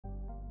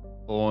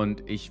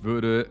Und ich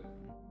würde...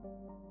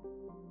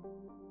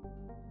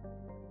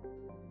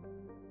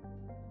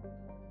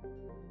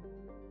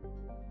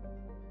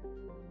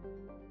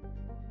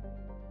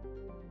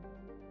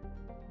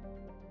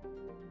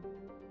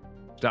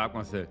 Stark,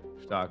 Marcel.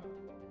 Stark.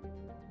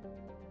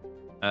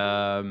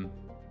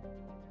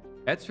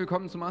 Herzlich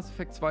willkommen zu Mass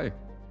Effect 2.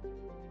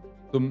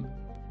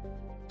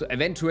 Zur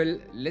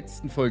eventuell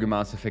letzten Folge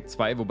Mass Effect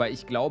 2, wobei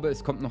ich glaube,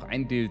 es kommt noch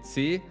ein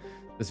DLC.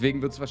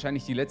 Deswegen wird es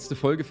wahrscheinlich die letzte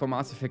Folge von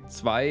Mass Effect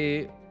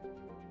 2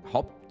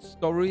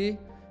 Hauptstory,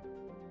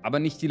 aber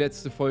nicht die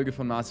letzte Folge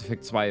von Mass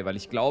Effect 2, weil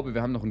ich glaube,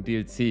 wir haben noch ein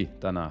DLC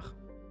danach.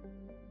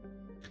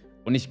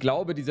 Und ich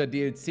glaube, dieser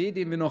DLC,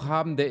 den wir noch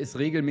haben, der ist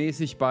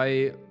regelmäßig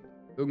bei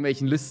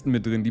irgendwelchen Listen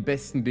mit drin, die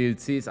besten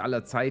DLCs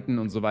aller Zeiten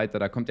und so weiter.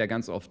 Da kommt ja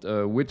ganz oft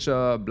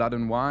Witcher, Blood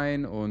and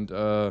Wine und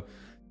da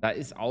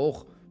ist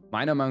auch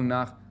meiner Meinung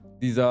nach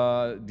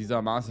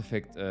dieser Mass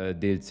Effect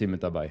DLC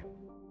mit dabei.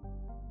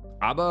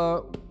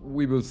 Aber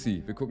we will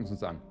see. Wir gucken es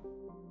uns an.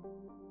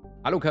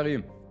 Hallo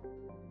Karim.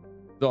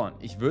 So,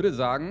 ich würde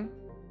sagen,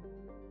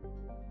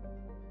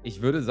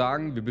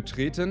 wir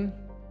betreten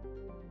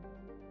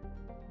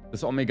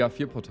das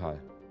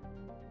Omega-4-Portal.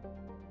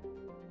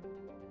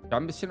 Ich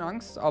habe ein bisschen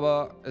Angst,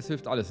 aber es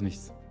hilft alles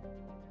nichts.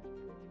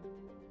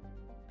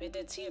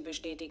 Bitte Ziel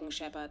bestätigen,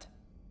 Shepard.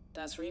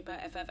 Das Reaper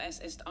FFS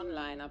ist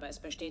online, aber es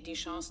besteht die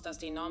Chance, dass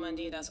die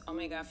Normandy das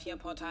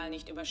Omega-4-Portal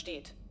nicht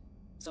übersteht.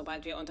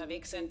 Sobald wir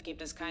unterwegs sind,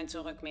 gibt es kein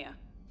Zurück mehr.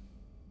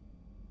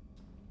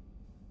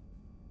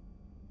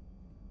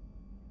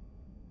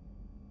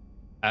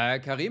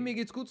 Karim, mir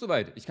geht's gut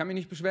soweit. Ich kann mich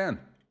nicht beschweren.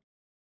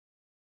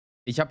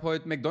 Ich habe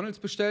heute McDonald's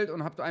bestellt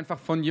und habe einfach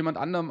von jemand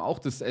anderem auch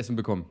das Essen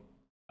bekommen.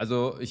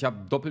 Also, ich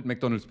habe doppelt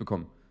McDonald's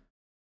bekommen.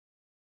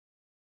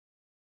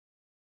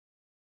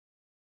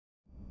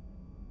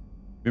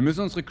 Wir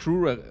müssen unsere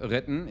Crew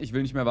retten. Ich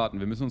will nicht mehr warten.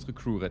 Wir müssen unsere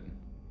Crew retten.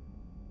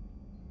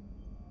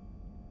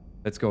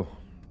 Let's go.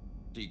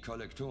 Die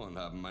Kollektoren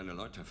haben meine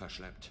Leute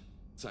verschleppt.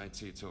 Zeit,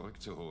 sie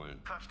zurückzuholen.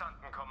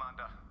 Verstanden,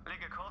 Commander.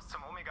 Lege Kurs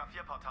zum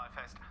Omega-4-Portal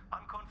fest.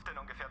 Ankunft in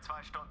ungefähr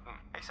 2 Stunden.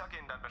 Ich sag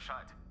Ihnen dann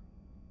Bescheid.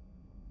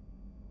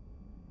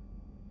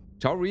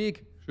 Ciao,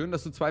 Reek. Schön,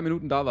 dass du 2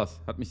 Minuten da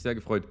warst. Hat mich sehr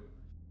gefreut.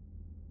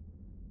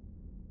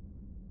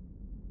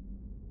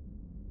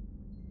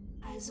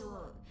 Also,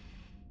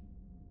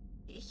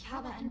 ich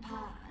habe ein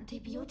paar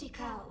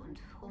Antibiotika und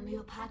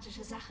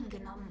homöopathische Sachen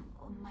genommen,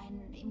 um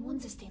mein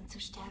Immunsystem zu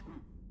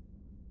stärken.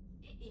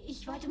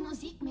 Ich wollte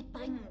Musik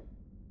mitbringen,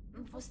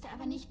 wusste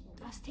aber nicht,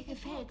 was dir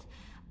gefällt.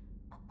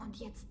 Und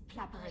jetzt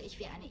plappere ich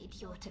wie eine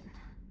Idiotin.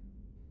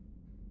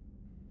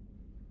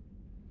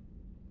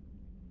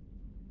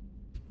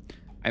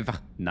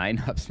 Einfach,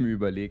 nein, hab's mir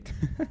überlegt.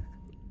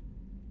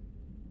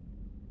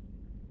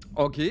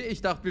 Okay,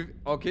 ich dachte,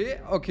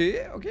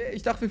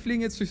 ich dachte, wir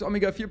fliegen jetzt durchs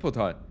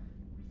Omega-4-Portal.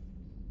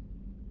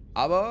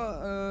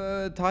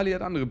 Aber, Tali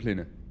hat andere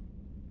Pläne.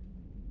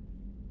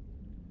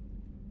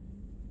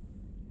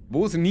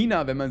 Wo ist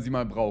Nina, wenn man sie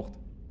mal braucht?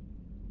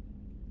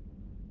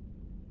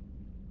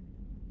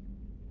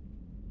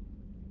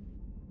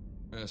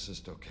 Es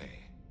ist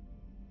okay.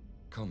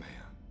 Komm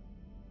her.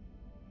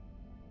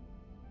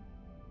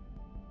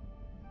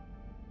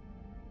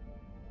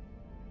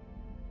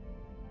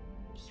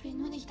 Ich will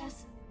nur nicht,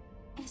 dass...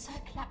 Es soll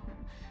klappen.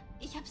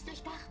 Ich hab's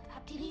durchdacht,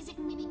 hab die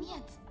Risiken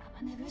minimiert,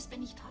 aber nervös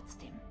bin ich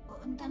trotzdem.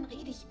 Und dann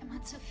rede ich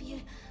immer zu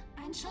viel.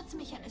 Ein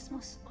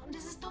Schutzmechanismus. Und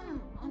es ist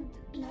dumm. Und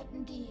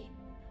Leuten, die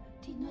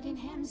nur den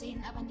Helm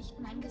sehen, aber nicht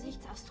meinen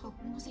Gesichtsausdruck,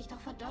 muss ich doch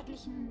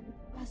verdeutlichen,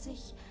 was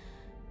ich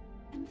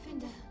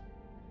empfinde.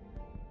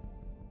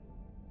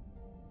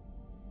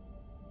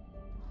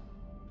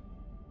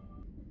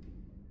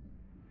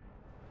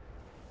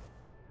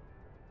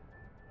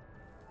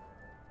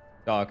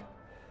 Stark.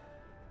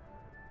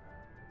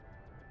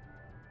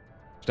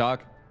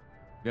 Stark.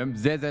 Wir haben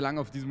sehr, sehr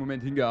lange auf diesen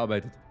Moment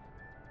hingearbeitet.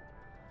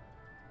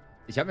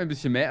 Ich habe mir ein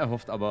bisschen mehr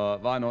erhofft,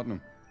 aber war in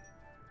Ordnung.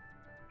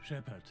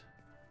 Shepard,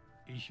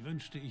 ich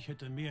wünschte, ich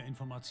hätte mehr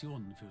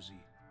Informationen für Sie.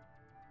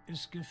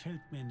 Es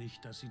gefällt mir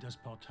nicht, dass Sie das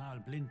Portal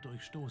blind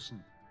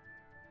durchstoßen.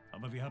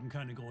 Aber wir haben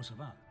keine große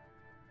Wahl.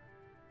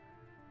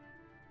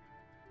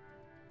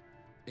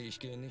 Ich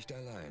gehe nicht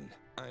allein.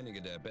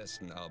 Einige der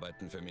Besten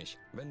arbeiten für mich.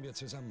 Wenn wir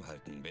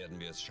zusammenhalten, werden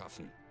wir es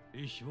schaffen.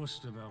 Ich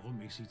wusste,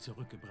 warum ich Sie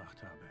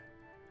zurückgebracht habe.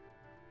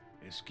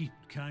 Es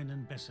gibt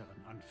keinen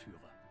besseren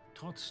Anführer.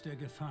 Trotz der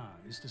Gefahr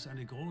ist es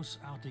eine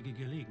großartige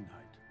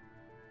Gelegenheit.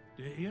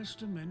 Der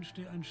erste Mensch,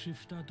 der ein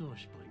Schiff da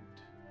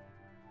durchbringt.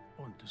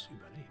 Und es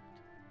überlebt.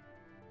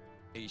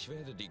 Ich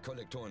werde die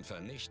Kollektoren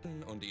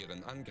vernichten und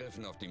ihren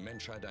Angriffen auf die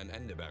Menschheit ein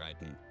Ende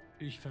bereiten.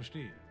 Ich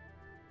verstehe.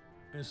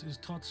 Es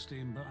ist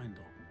trotzdem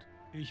beeindruckend.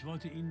 Ich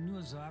wollte Ihnen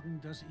nur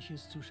sagen, dass ich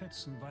es zu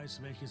schätzen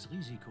weiß, welches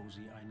Risiko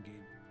Sie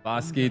eingehen.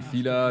 Was geht,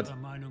 Filard? Ihrer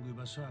Meinung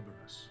über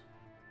Cerberus.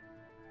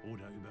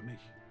 Oder über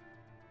mich.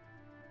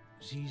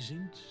 Sie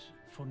sind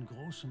von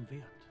großem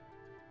Wert.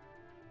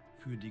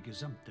 Für die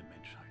gesamte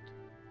Menschheit.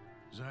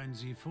 Seien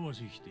Sie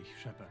vorsichtig,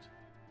 Shepard.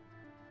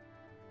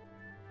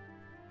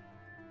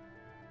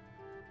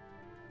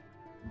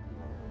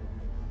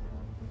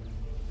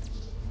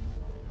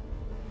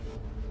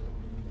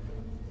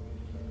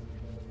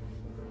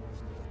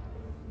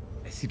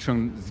 sieht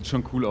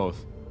schon cool aus.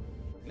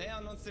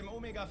 Nähern uns dem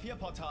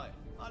Omega-4-Portal.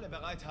 Alle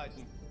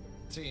bereithalten.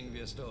 Ziehen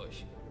wir es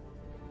durch.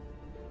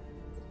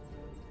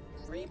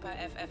 Reaper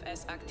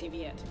FFS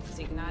aktiviert.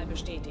 Signal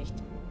bestätigt.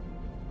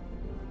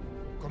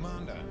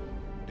 Commander,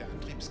 der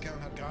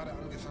Antriebskern hat gerade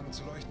angefangen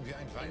zu leuchten wie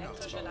ein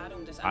Elektrische Weihnachtsbaum.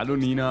 Ladung des Hallo,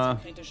 Antriebskerns Nina. im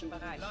kritischen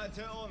Bereich.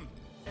 Leite um.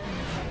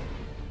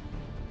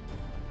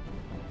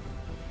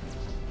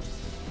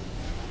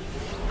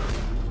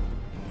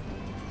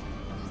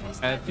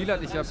 Viel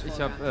hat, ich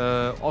hab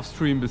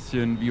offstream ein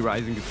bisschen wie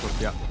Rising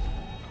gezockt, ja.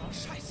 Oh,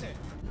 Scheiße.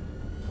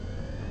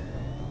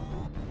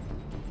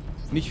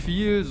 Nicht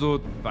viel, so,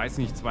 weiß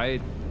nicht,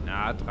 3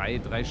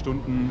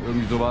 Stunden,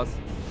 irgendwie sowas.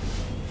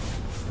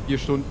 4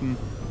 Stunden.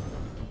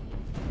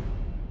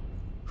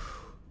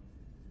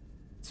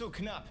 Zu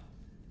knapp.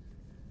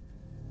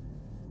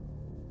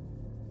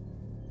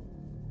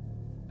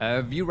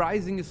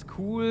 V-Rising ist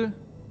cool.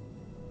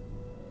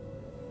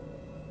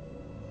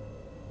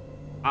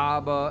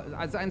 Aber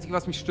das Einzige,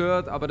 was mich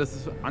stört, aber das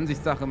ist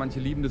Ansichtssache, manche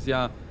lieben das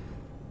ja.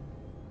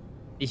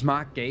 Ich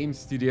mag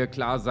Games, die dir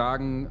klar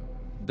sagen,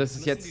 das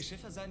ist jetzt... die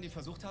Schiffe sein, die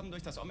versucht haben,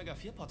 durch das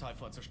Omega-4-Portal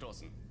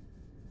vorzustoßen.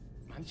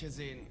 Manche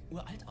sehen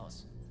uralt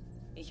aus.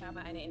 Ich habe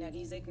eine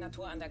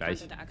Energiesignatur an der Gleich.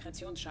 Kante der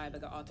Akkretionsscheibe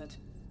geortet.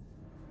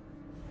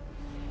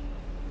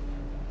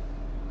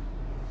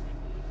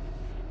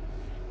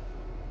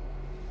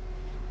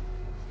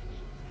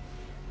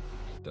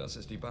 Das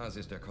ist die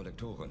Basis der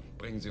Kollektoren.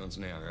 Bringen Sie uns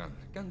näher ran.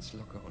 Ganz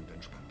locker und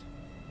entspannt.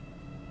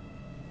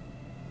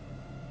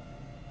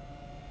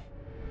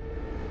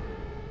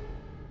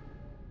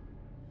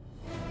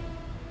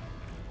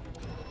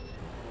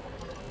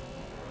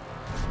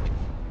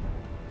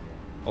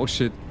 Oh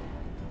shit.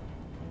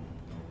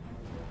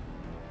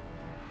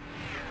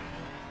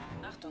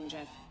 Achtung,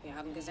 Jeff, wir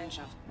haben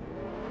Gesellschaft.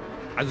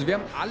 Also wir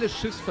haben alle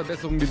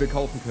Schiffsverbesserungen, die wir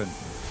kaufen können.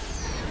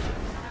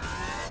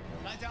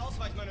 Leite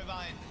Ausweichmanöver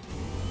ein.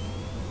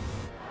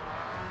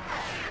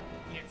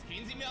 Jetzt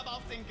gehen Sie mir aber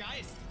auf den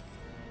Geist.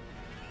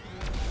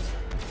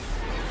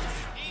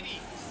 Edi,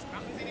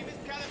 machen Sie die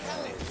Mistkerle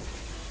fertig.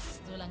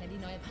 Solange die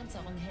neue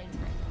Panzerung hält.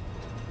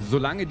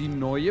 Solange die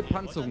neue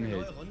Panzerung Neue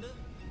hält. Runde?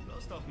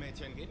 Los doch,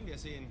 Mädchen, gehen wir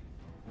sehen.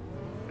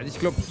 Also ich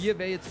glaube, hier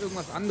wäre jetzt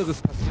irgendwas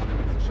anderes passiert, wenn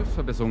wir diese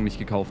Schiffsverbesserungen nicht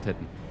gekauft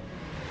hätten.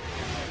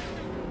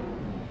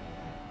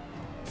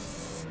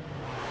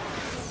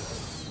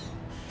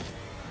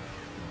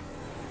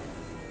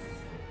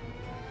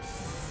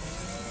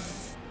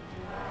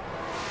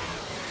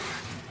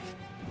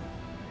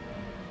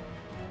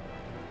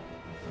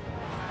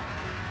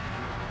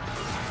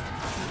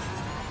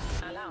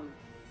 Alarm.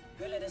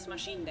 Hülle des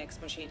Maschinendecks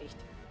beschädigt.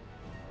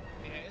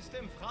 Er ist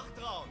im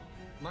Frachtraum.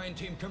 Mein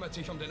Team kümmert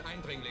sich um den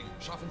Eindringling.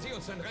 Schaffen Sie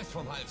uns den Rest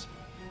vom Hals.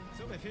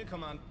 Zu Befehl,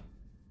 Command.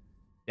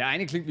 Der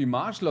eine klingt wie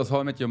Marshall aus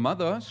How I Met Your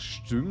Mother.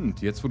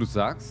 Stimmt, jetzt wo du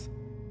sagst.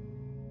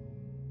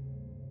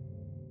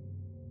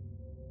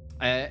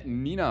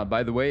 Nina,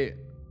 by the way,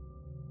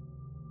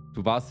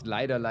 du warst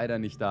leider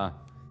nicht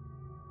da.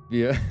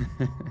 Wir...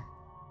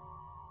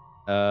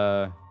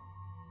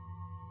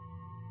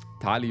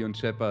 Tali und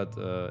Shepard,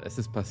 es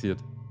ist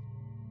passiert.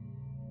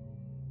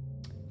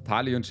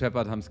 Tali und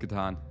Shepard haben es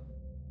getan.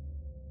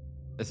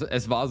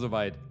 Es war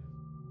soweit.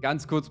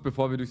 Ganz kurz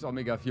bevor wir durchs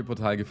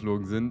Omega-4-Portal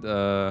geflogen sind,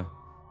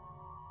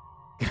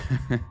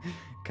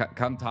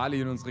 kam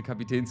Tali in unsere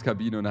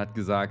Kapitänskabine und hat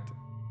gesagt,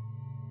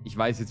 ich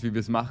weiß jetzt, wie wir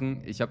es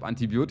machen. Ich habe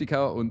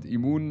Antibiotika und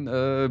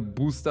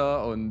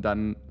Immunbooster und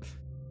dann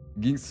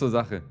ging es zur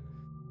Sache.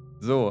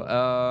 So,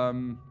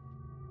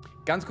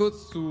 ganz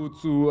kurz zu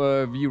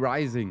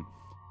V-Rising.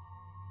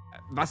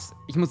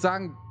 Ich muss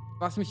sagen,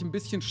 was mich ein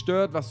bisschen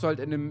stört, was du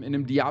halt in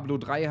einem Diablo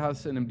 3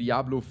 hast, in einem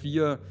Diablo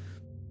 4,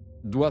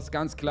 du hast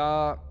ganz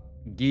klar,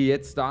 geh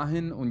jetzt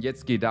dahin und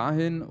jetzt geh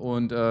dahin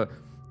und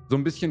so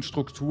ein bisschen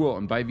Struktur.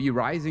 Und bei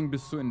V-Rising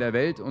bist du in der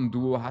Welt und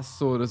du hast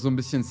so, das ist so ein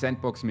bisschen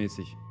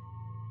Sandbox-mäßig.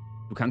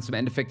 Du kannst im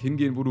Endeffekt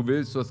hingehen, wo du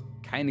willst. Du hast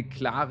keine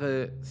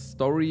klare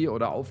Story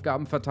oder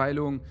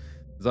Aufgabenverteilung,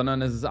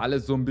 sondern es ist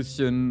alles so ein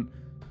bisschen,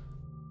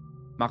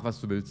 mach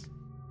was du willst.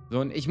 So,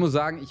 und ich muss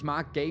sagen, ich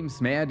mag Games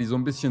mehr, die so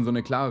ein bisschen so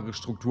eine klarere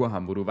Struktur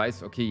haben, wo du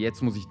weißt, okay,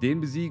 jetzt muss ich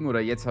den besiegen oder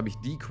jetzt habe ich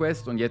die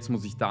Quest und jetzt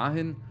muss ich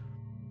dahin.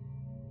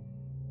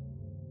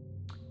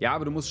 Ja,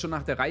 aber du musst schon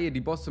nach der Reihe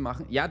die Bosse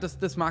machen. Ja,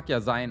 das mag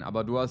ja sein,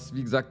 aber du hast,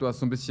 wie gesagt, du hast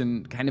so ein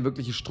bisschen keine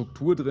wirkliche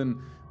Struktur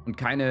drin und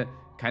keine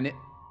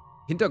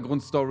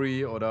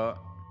Hintergrundstory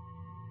oder...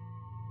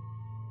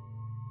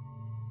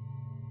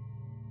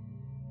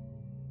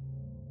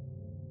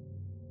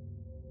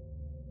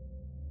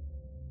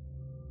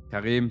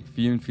 Karim,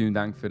 vielen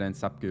Dank für dein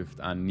Subgift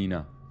an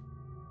Nina.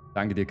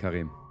 Danke dir,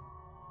 Karim.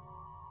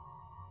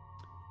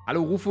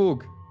 Hallo,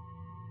 Rufug.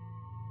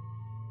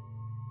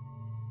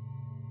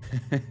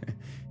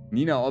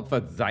 Nina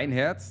opfert sein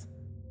Herz.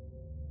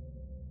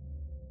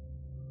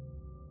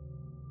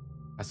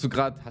 Hast du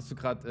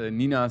gerade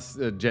Ninas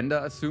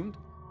Gender assumed?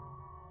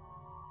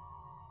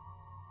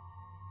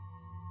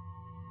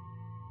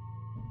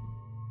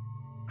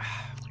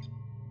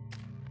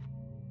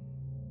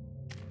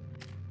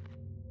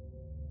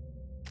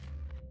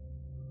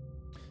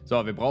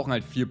 So, wir brauchen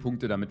halt 4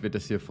 Punkte, damit wir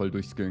das hier voll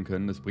durchskillen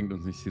können. Das bringt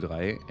uns nicht die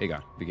 3.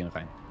 Egal, wir gehen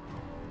rein.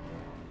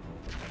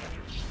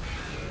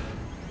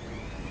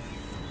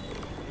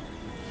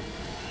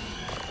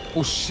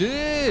 Oh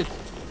shit!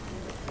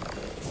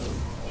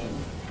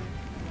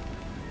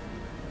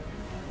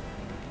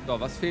 So,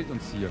 was fehlt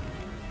uns hier?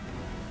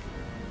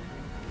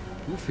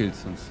 Du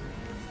fehlst uns.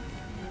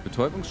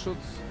 Betäubungsschutz,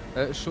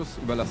 Schuss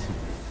überlassen.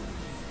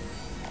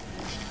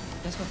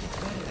 Das macht jetzt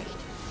gerade recht.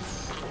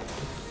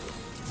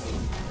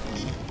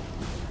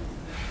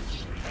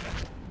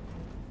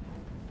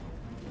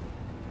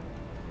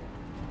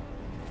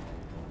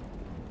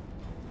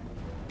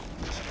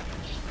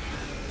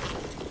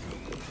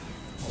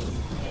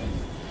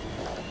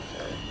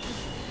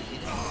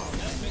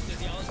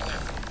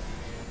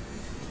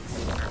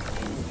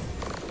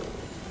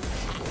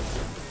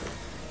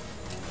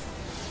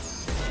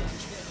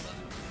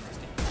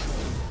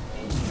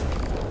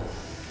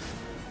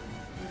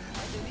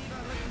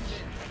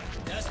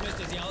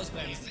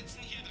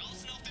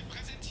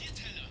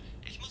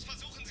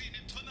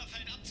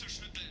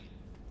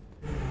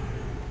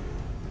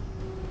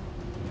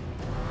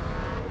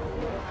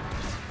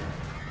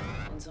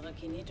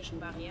 Kinetischen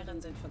Barrieren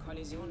sind für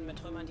Kollisionen mit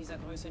Trümmern dieser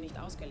Größe nicht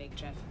ausgelegt,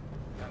 Jeff.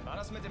 Dann war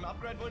das mit dem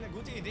Upgrade wohl eine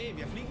gute Idee.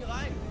 Wir fliegen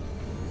rein.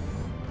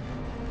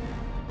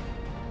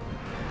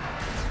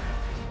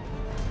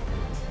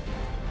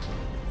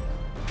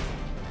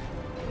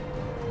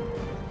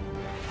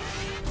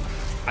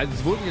 Also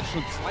es wurden jetzt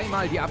schon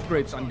zweimal die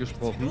Upgrades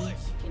angesprochen,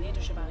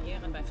 Kinetische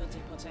Barrieren bei 40%.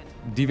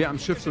 die wir am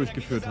Schiff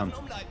durchgeführt haben.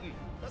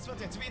 Das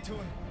wird jetzt wehtun.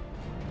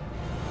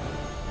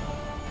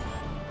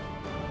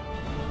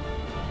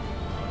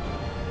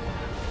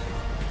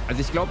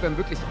 Also ich glaube, wir haben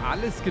wirklich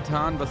alles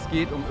getan, was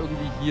geht, um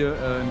irgendwie hier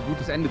ein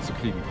gutes Ende zu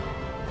kriegen.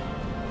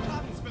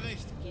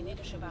 Schadensbericht.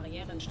 Kinetische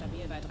Barrieren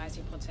stabil bei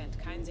 30%.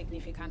 Kein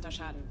signifikanter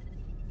Schaden.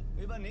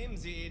 Übernehmen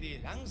Sie, Edi.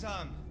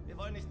 Langsam. Wir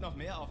wollen nicht noch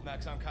mehr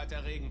Aufmerksamkeit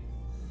erregen.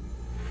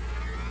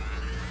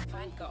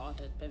 Feind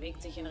geortet.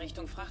 Bewegt sich in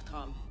Richtung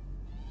Frachtraum.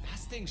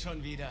 Das Ding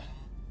schon wieder.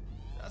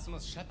 Das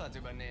muss Shepard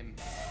übernehmen.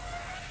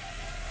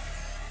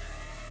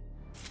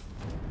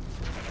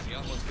 Sie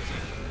haben uns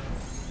gesehen.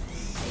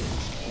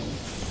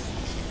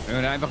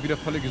 Ja, einfach wieder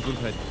volle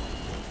Gesundheit.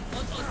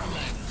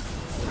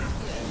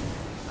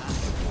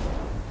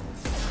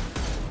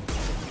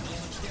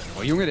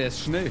 Oh Junge, der ist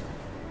schnell.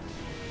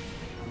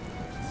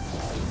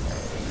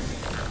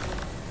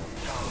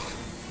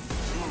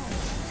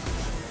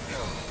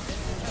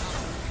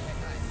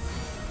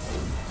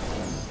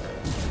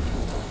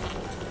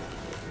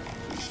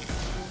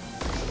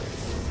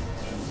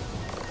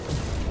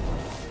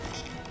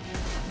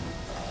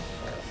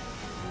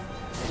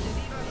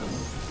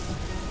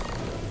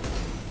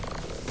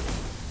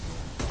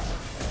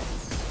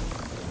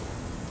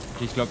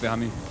 Ich glaube, wir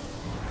haben ihn.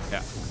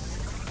 Ja.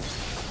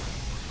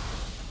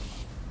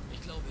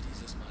 Ich glaube,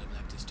 dieses Mal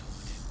bleibt es tot.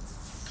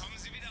 Kommen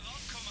Sie wieder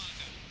raus,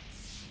 Kommande.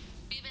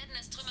 Wir werden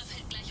das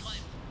Trümmerfeld gleich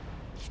räumen.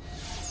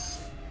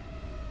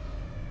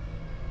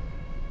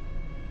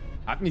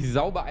 Hat mich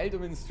sau beeilt,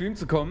 um in den Stream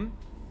zu kommen.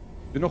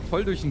 Bin noch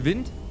voll durch den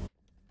Wind.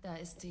 Da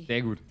ist sie.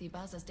 Sehr gut. Die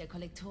Basis der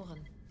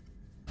Kollektoren.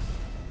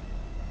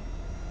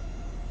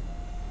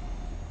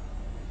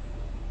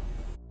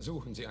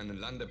 Suchen Sie einen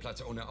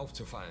Landeplatz, ohne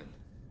aufzufallen.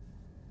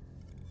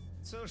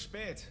 Zu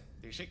spät.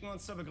 Die schicken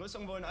uns zur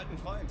Begrüßung wohl einen alten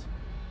Freund.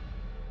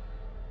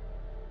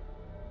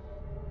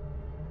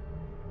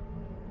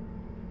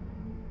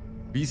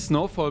 Wie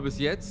Snowfall bis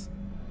jetzt?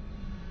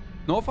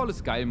 Snowfall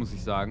ist geil, muss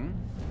ich sagen.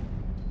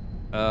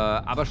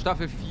 Aber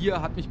Staffel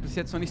 4 hat mich bis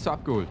jetzt noch nicht so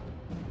abgeholt.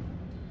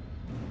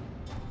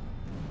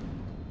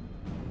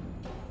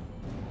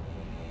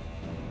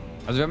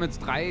 Also wir haben jetzt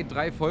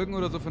drei Folgen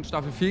oder so von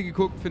Staffel 4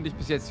 geguckt, finde ich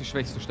bis jetzt die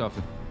schwächste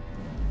Staffel.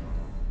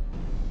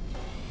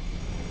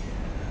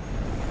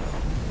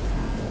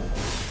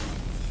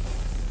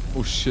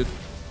 Oh shit.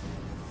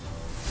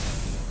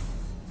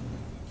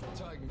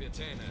 Zeigen wir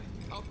Zähne.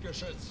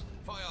 Hauptgeschütz.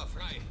 Feuer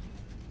frei.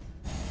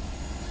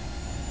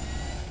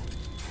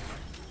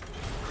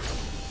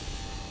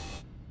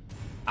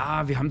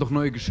 Ah, wir haben doch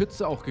neue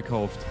Geschütze auch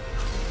gekauft.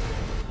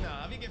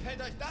 Na, wie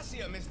gefällt euch das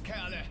hier,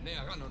 Mistkerle?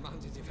 Näher ran und machen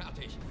Sie sie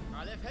fertig.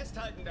 Alle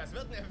festhalten, das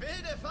wird eine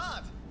wilde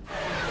Fahrt.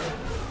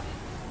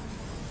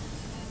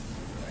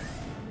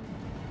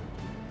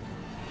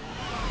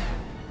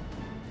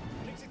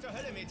 Schick sie zur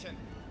Hölle, Mädchen.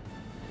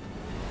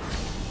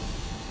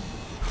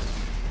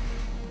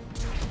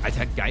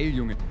 Alter, geil,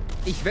 Junge.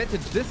 Ich wette,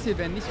 das hier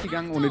wäre nicht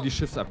gegangen ohne die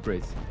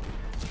Schiffsupgrades.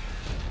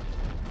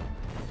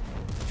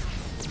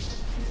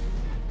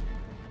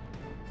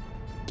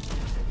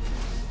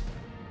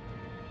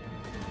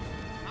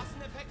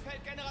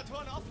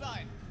 Masseneffektfeldgeneratoren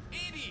offline.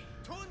 Edi,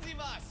 tun Sie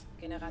was!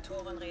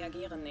 Generatoren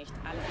reagieren nicht.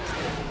 Alle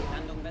festhalten. Die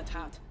Landung wird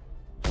hart.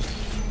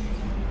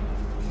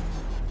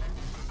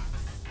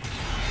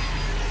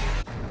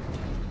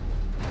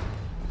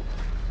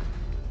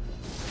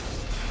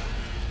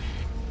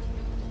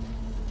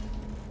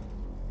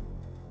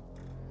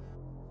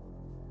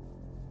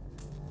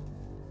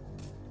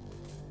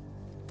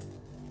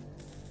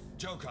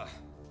 Joker.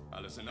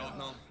 Alles in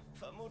Ordnung?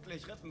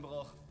 Vermutlich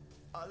Rippenbruch.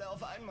 Alle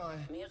auf einmal.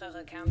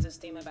 Mehrere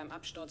Kernsysteme beim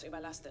Absturz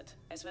überlastet.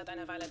 Es wird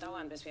eine Weile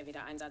dauern, bis wir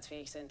wieder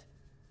einsatzfähig sind.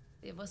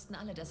 Wir wussten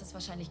alle, dass es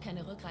wahrscheinlich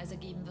keine Rückreise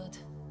geben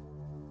wird.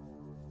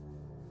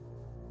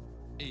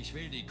 Ich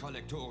will die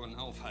Kollektoren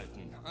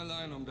aufhalten,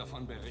 allein um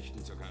davon berichten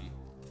zu können.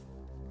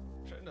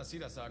 Schön, dass Sie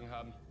das Sagen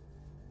haben.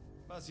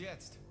 Was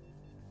jetzt?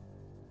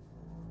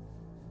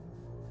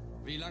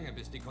 Wie lange,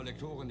 bis die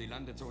Kollektoren die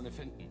Landezone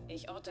finden?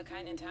 Ich orte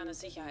kein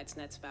internes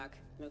Sicherheitsnetzwerk.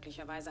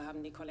 Möglicherweise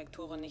haben die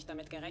Kollektoren nicht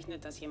damit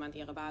gerechnet, dass jemand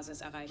ihre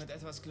Basis erreicht. Mit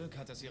etwas Glück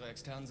hat es ihre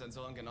externen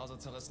Sensoren genauso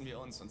zerrissen wie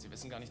uns und sie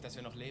wissen gar nicht, dass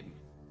wir noch leben.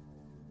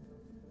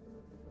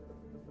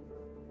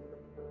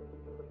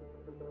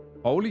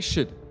 Holy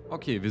shit.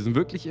 Okay, wir sind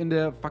wirklich in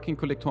der fucking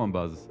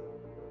Kollektorenbasis.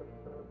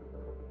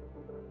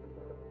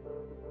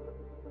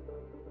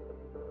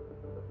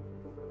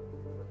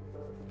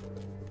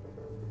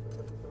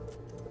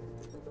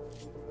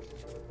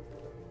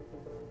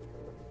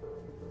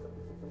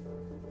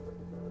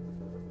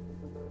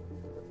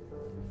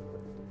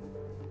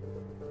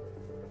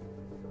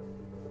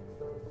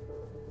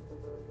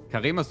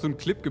 Karim, hast du einen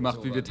Clip gemacht,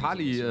 So wie war wir diese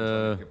Tali...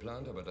 Mission nicht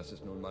geplant, aber das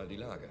ist nun mal die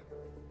Lage.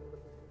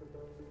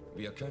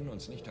 Wir können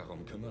uns nicht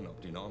darum kümmern,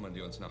 ob die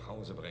Normandy uns nach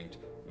Hause bringt.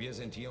 Wir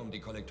sind hier, um die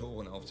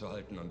Kollektoren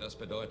aufzuhalten und das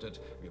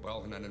bedeutet, wir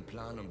brauchen einen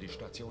Plan, um die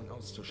Station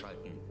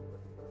auszuschalten.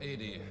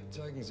 Edi,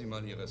 zeigen Sie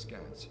mal Ihre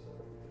Scans.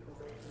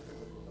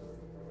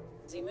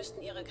 Sie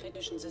müssten Ihre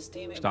kritischen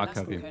Systeme Stark,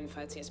 überlasten Karim. können,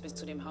 falls Sie es bis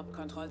zu dem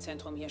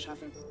Hauptkontrollzentrum hier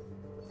schaffen.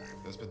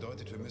 Das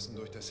bedeutet, wir müssen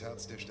durch das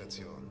Herz der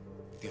Station.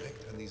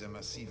 Direkt an dieser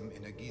massiven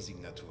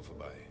Energiesignatur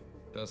vorbei.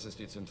 Das ist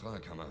die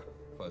Zentralkammer.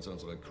 Falls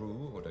unsere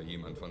Crew oder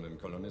jemand von den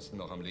Kolonisten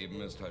noch am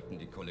Leben ist, halten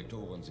die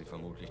Kollektoren sie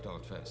vermutlich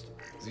dort fest.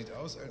 Sieht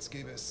aus, als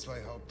gäbe es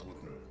 2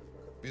 Hauptrouten.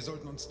 Wir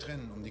sollten uns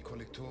trennen, um die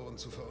Kollektoren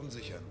zu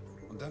verunsichern.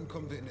 Und dann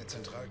kommen wir in der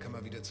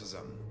Zentralkammer wieder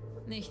zusammen.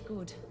 Nicht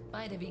gut.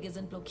 Beide Wege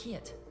sind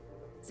blockiert.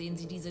 Sehen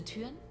Sie diese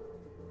Türen?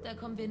 Da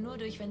kommen wir nur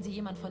durch, wenn sie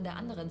jemand von der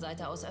anderen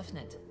Seite aus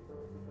öffnet.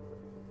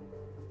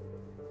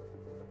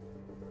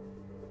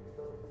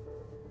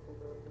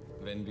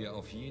 Wenn wir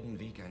auf jeden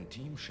Weg ein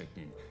Team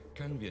schicken,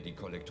 können wir die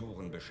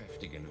Kollektoren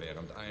beschäftigen,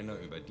 während einer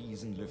über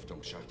diesen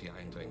Lüftungsschacht hier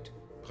eindringt.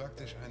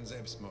 Praktisch ein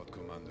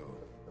Selbstmordkommando.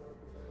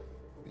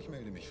 Ich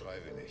melde mich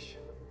freiwillig.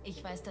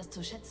 Ich weiß das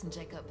zu schätzen,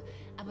 Jacob.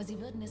 Aber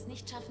Sie würden es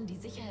nicht schaffen, die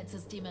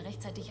Sicherheitssysteme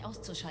rechtzeitig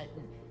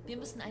auszuschalten. Wir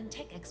müssen einen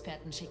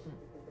Tech-Experten schicken.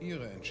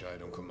 Ihre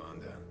Entscheidung,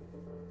 Commander.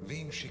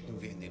 Wen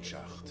schicken wir in den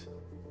Schacht?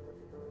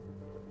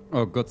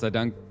 Oh, Gott sei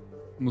Dank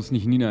muss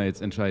nicht Nina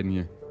jetzt entscheiden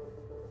hier.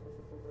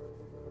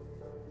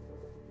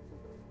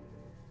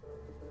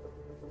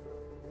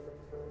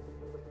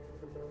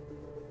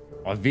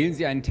 Oh, wählen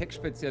Sie einen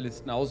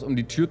Tech-Spezialisten aus, um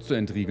die Tür zu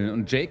entriegeln.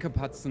 Und Jacob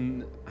hat's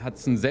ein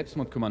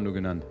Selbstmordkommando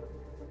genannt.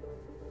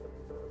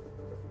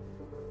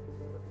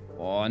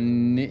 Oh,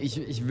 nee,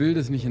 ich will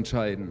das nicht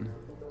entscheiden.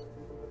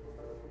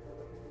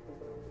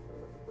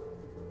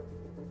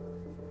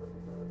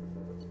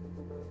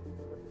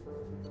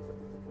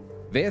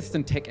 Wer ist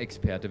denn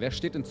Tech-Experte? Wer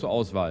steht denn zur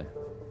Auswahl?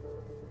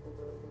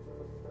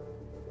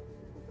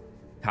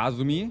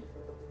 Kasumi?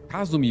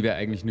 Kasumi wäre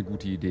eigentlich eine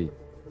gute Idee.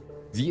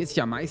 Sie ist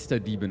ja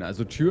Meisterdiebin,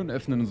 also Türen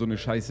öffnen und so eine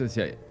Scheiße ist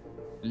ja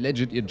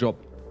legit ihr Job.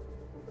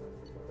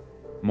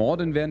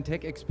 Morden wäre ein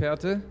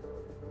Tech-Experte.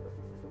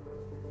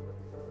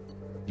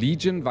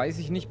 Legion, weiß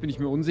ich nicht, bin ich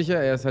mir unsicher.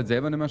 Er ist halt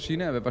selber eine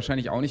Maschine, er wird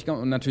wahrscheinlich auch nicht...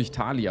 Und natürlich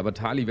Tali, aber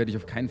Tali werde ich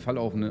auf keinen Fall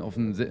auf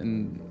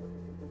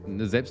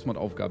eine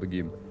Selbstmordaufgabe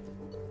geben.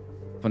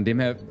 Von dem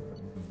her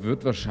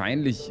wird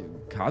wahrscheinlich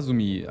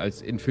Kasumi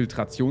als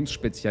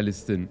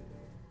Infiltrationsspezialistin...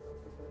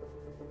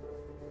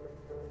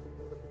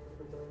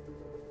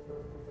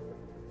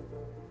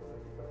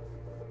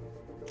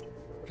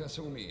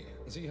 Kasumi,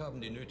 Sie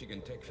haben die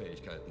nötigen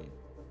Tech-Fähigkeiten.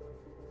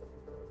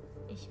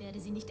 Ich werde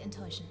Sie nicht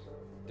enttäuschen.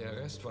 Der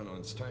Rest von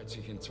uns teilt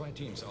sich in 2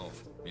 Teams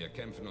auf. Wir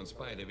kämpfen uns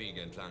beide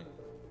Wege entlang.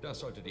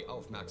 Das sollte die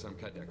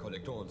Aufmerksamkeit der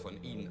Kollektoren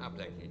von Ihnen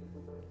ablenken.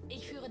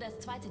 Ich führe das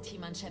zweite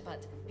Team an,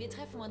 Shepard. Wir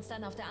treffen uns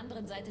dann auf der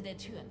anderen Seite der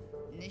Türen.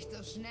 Nicht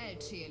so schnell,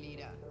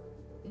 Cheerleader.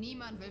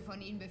 Niemand will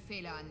von Ihnen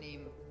Befehle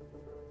annehmen.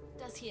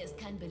 Das hier ist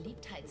kein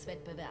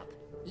Beliebtheitswettbewerb.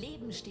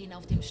 Leben stehen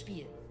auf dem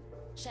Spiel.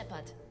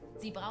 Shepard,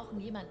 Sie brauchen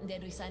jemanden, der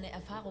durch seine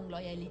Erfahrung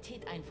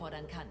Loyalität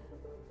einfordern kann.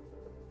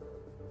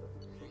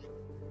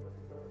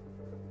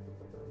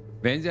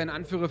 Wählen Sie einen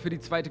Anführer für die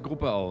zweite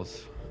Gruppe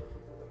aus.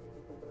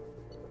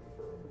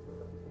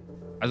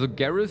 Also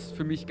Garrus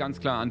für mich ganz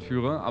klar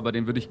Anführer, aber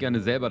den würde ich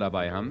gerne selber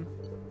dabei haben.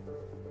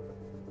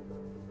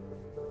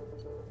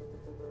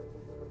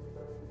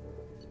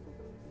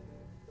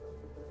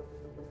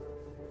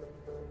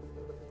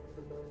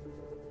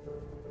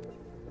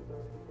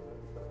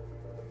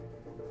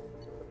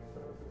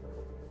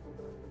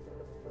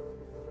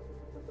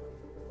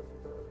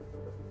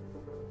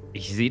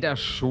 Ich sehe da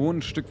schon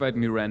ein Stück weit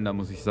Miranda,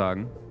 muss ich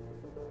sagen.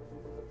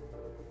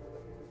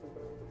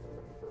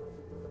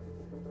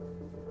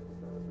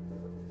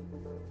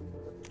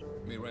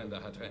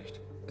 Miranda hat recht.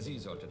 Sie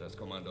sollte das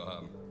Kommando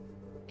haben.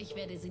 Ich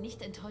werde Sie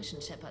nicht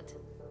enttäuschen, Shepard.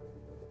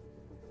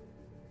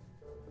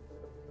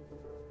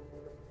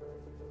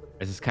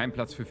 Es ist kein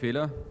Platz für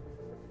Fehler.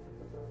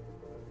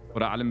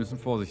 Oder alle müssen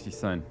vorsichtig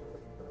sein.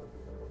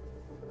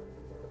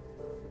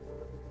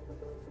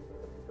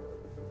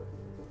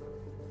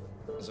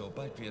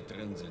 Sobald wir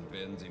drin sind,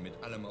 werden sie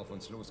mit allem auf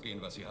uns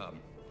losgehen, was sie haben.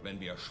 Wenn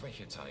wir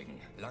Schwäche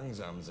zeigen,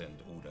 langsam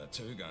sind oder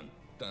zögern,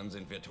 dann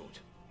sind wir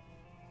tot.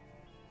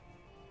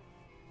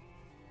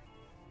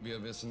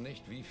 Wir wissen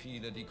nicht, wie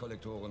viele die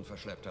Kollektoren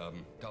verschleppt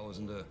haben.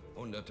 Tausende,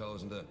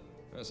 Hunderttausende.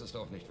 Es ist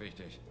auch nicht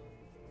wichtig.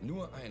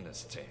 Nur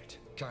eines zählt.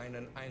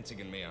 Keinen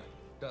einzigen mehr.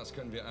 Das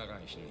können wir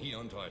erreichen, hier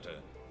und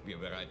heute. Wir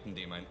bereiten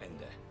dem ein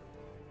Ende.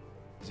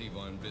 Sie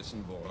wollen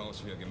wissen,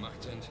 woraus wir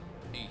gemacht sind?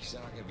 Ich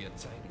sage, wir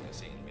zeigen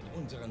es ihnen mit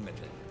unseren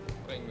Mitteln.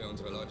 Bringen wir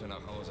unsere Leute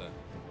nach Hause.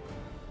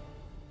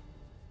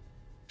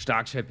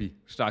 Stark, Sheppy.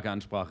 Starke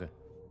Ansprache.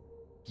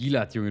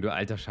 Gilad, Junge, du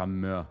alter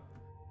Charmeur.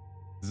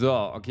 So,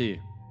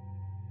 okay.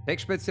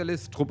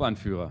 Tech-Spezialist,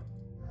 Truppanführer.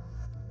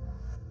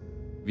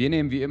 Wir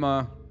nehmen wie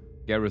immer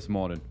Garrus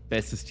Morden.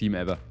 Bestes Team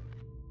ever.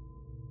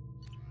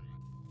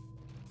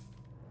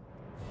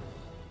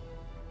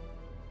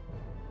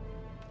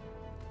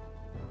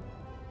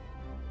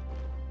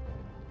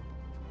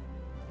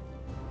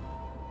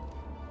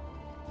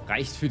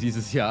 Reicht für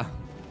dieses Jahr.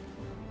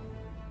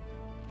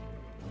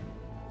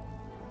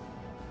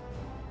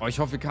 Oh, ich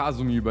hoffe,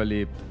 Kasumi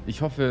überlebt.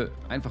 Ich hoffe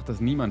einfach, dass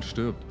niemand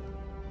stirbt.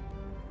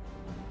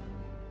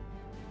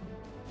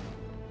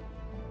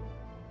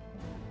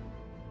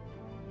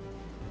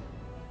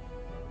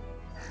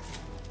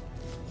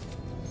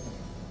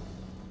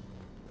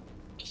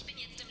 Ich bin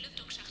jetzt im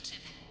Lüftungsschacht,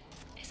 Chip.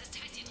 Es ist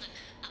heiß hier drin,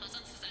 aber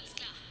sonst ist alles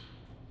klar.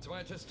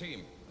 Zweites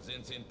Team.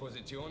 Sind Sie in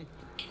Position?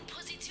 In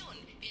Position.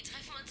 Wir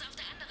treffen uns auf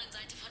der anderen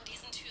Seite von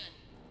diesen Türen.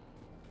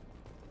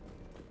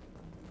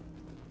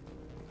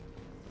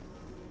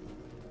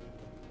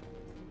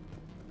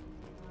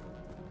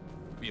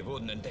 Wir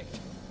wurden entdeckt.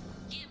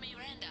 Hier,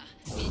 Miranda.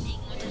 Wir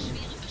liegen unter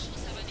schwerem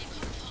Beschuss, aber wir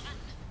kommen voran.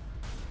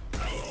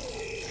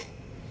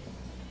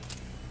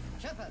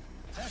 Shepard,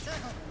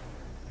 Verstärkung!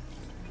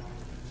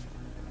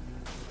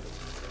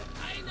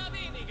 Einer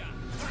weniger!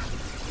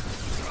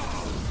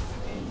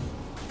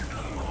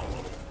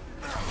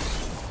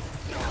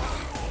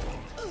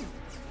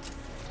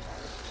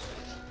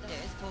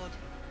 Der ist tot.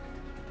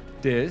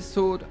 Der ist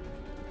tot.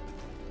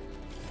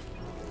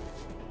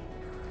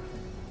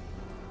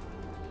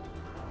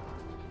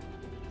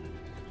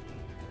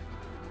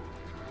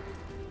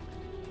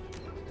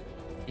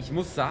 Ich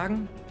muss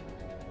sagen,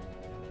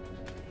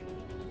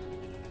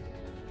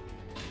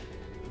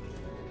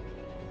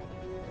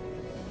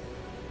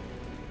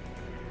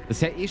 das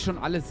ist ja eh schon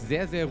alles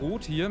sehr, sehr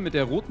rot hier mit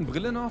der roten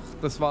Brille noch.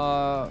 Das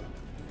war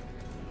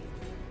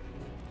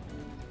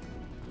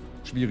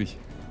schwierig.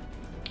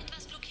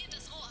 Etwas blockiert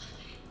das Rohr.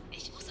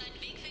 Ich muss einen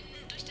Weg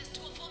finden, durch das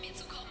Tor vor mir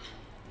zu kommen.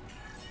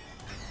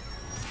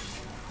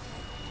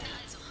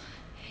 Also,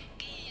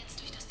 gehe jetzt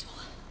durch das Tor.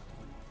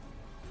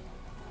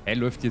 Er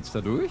läuft jetzt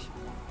da durch?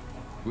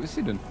 Wo ist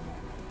sie denn?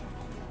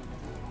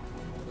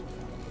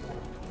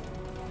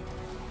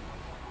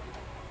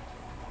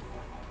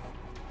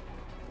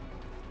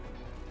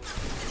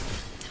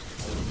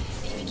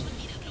 Ich bin schon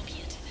wieder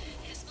blockiert.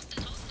 Es muss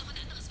da draußen noch ein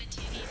anderes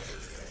Ventil geben.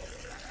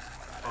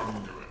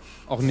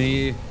 Ach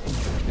nee,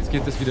 jetzt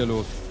geht es wieder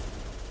los.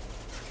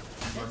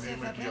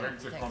 Übernehme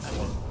direkte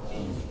Kontrolle.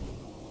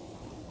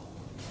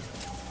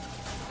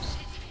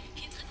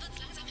 Hier drin wird's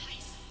langsam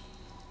heiß.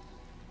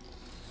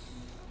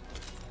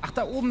 Ach,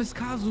 da oben ist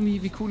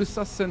Kasumi. Wie cool ist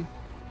das denn?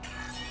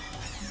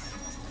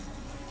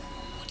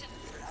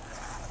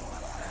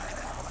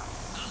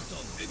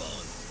 Achtung, über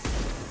uns!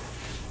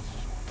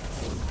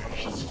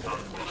 Nichts kann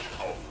mich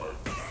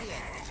aufhalten.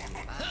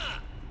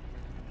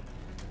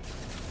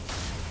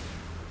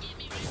 Hier,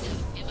 Miranda.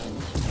 Wir machen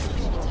gute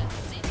Fortschritte.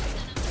 Sehen uns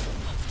dann am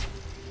Punkt.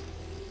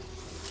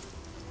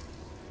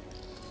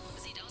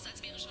 Sieht aus, als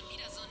wäre schon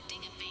wieder so ein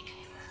Ding im Weg.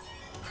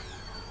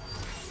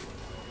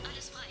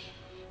 Alles frei.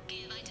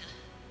 Gehe weiter.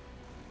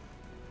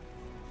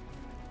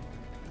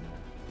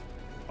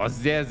 Oh,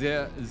 sehr,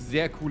 sehr,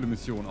 sehr coole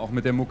Mission. Auch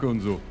mit der Mucke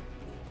und so.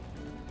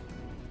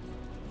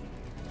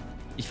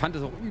 Ich fand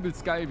es auch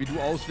übelst geil, wie du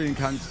auswählen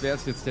kannst, wer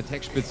ist jetzt der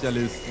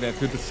Tech-Spezialist, wer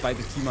führt das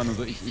zweite Team an und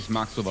so. Ich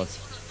mag sowas.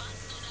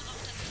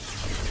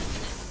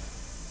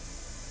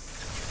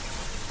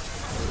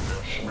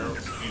 Der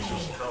Schmerz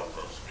dieses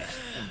Körpers ist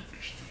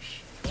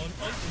unwichtig. Und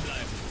unten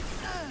bleiben!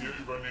 Wir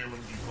übernehmen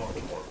die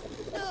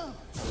Kontrolle.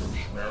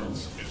 Schmerz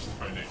ist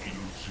eine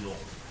Illusion.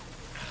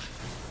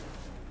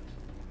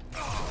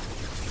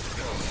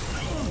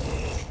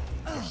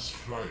 Das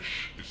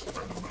Fleisch ist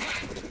eine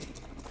Maschine.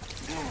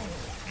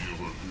 Ihre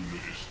Hülle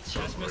ist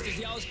Das müsste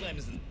sie zerbrechlich.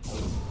 ausbremsen.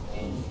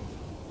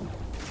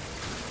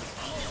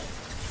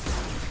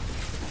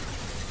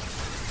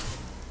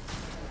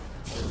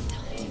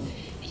 Verdammt.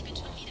 Ich bin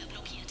schon wieder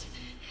blockiert.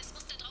 Es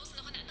muss da draußen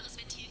noch ein anderes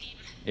Ventil geben.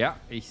 Ja,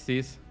 ich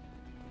seh's.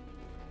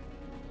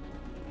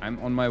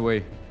 I'm on my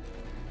way.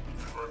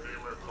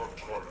 Übernehme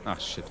Kontrolle. Ach,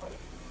 shit.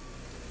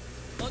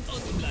 Und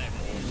unten bleiben!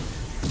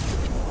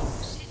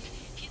 Shit,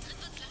 hier drin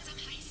wird's langsam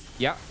heiß.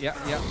 Ja, ja,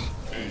 ja.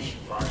 Ich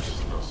weiß,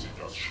 dass Sie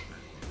das schmecken.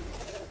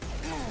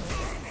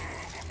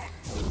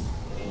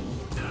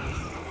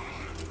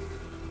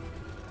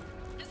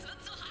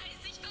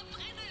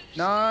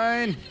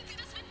 Nein!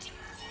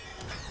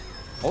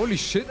 Holy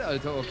shit,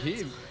 Alter,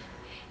 okay.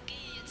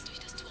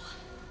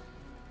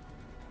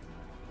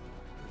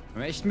 Wir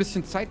haben echt ein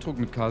bisschen Zeitdruck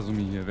mit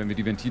Kasumi hier, wenn wir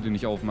die Ventile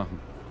nicht aufmachen.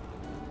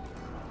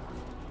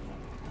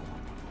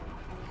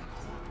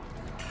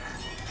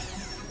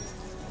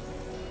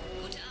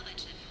 Gute Arbeit,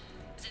 Chef.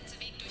 Setze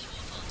Weg durch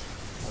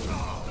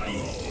Rohrfort.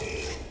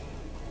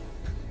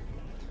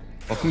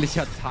 Hoffentlich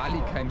hat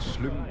Tali keinen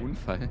schlimmen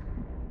Unfall.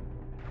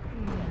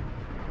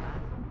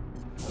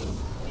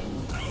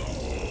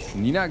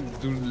 Nina,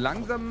 du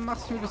langsam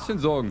machst mir ein bisschen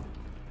Sorgen.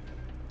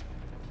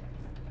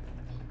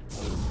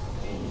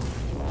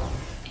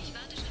 Ich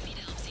warte schon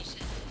wieder auf Sie, Chef.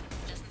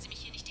 Lassen Sie mich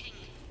hier nicht hängen.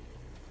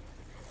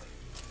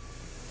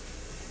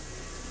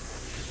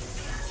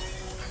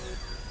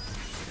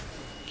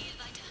 Gehe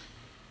weiter.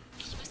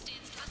 Ich müsste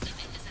jetzt fast am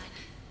Ende sein.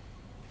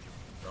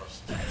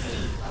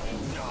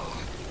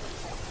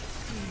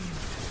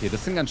 Okay,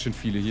 das sind ganz schön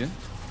viele hier.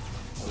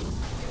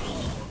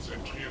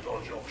 Konzentriert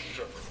euch auf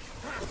Shepard.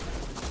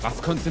 Was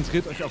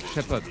konzentriert euch auf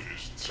Shepard? Noch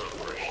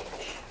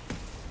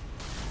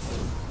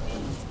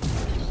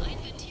ein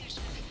Ventil,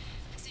 Chef.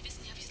 Sie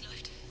wissen ja, wie es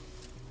läuft.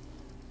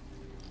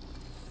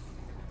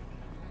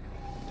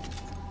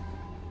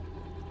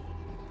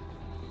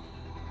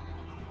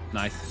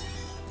 Nice.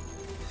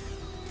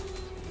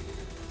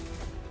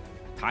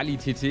 Tali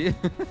TT.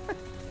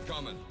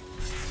 Kommen.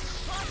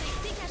 Vorsicht,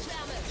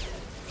 Sickerschwärme!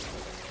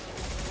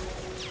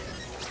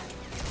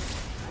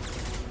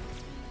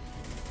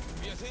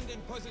 Wir sind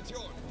in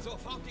Position.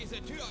 Sofort diese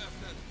Tür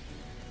öffnen.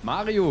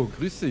 Mario,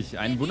 grüß dich.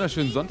 Einen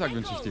wunderschönen Sonntag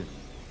wünsche ich dir.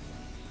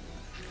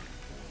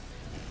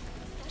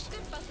 Da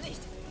stimmt was nicht.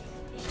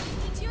 Ich krieg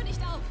die Tür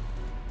nicht auf.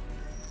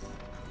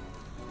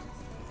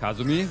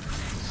 Kasumi.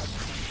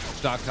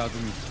 Stark,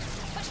 Kasumi.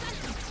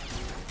 Verstanden.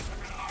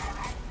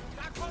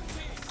 Da kommt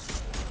sie.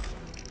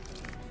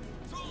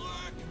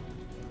 Zurück.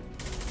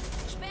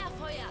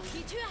 Sperrfeuer,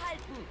 die Tür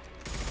halten.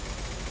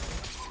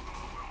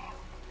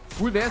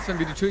 Cool wäre es, wenn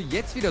wir die Tür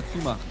jetzt wieder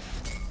zumachen.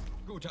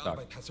 Gute Stark.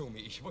 Arbeit, Kasumi.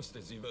 Ich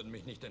wusste, Sie würden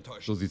mich nicht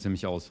enttäuschen. So sieht's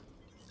nämlich aus.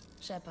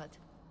 Shepard,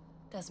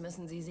 das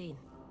müssen Sie sehen.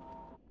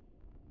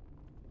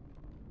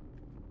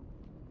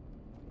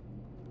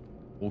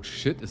 Oh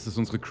shit, ist das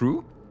unsere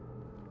Crew?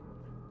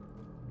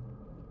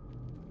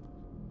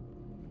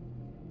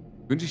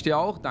 Wünsche ich dir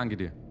auch? Danke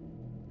dir.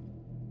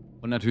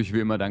 Und natürlich wie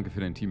immer danke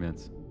für dein Team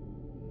jetzt.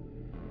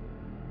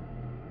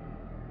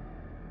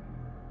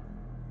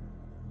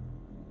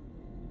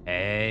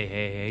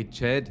 Hey,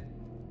 Chad.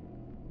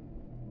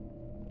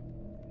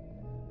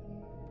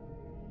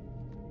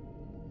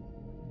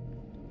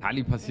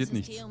 Tali, passiert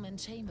nichts.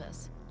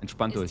 Chambers.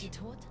 Entspannt Ist euch. sie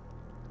tot?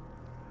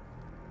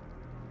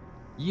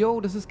 Yo,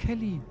 das ist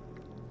Kelly.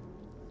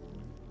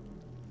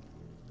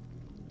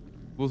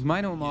 Wo ist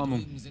meine Umarmung?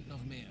 Hier drüben sind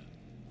noch mehr.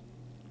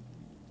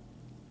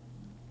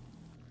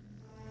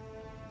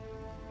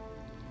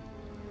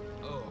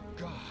 Oh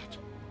Gott.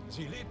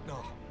 Sie lebt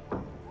noch.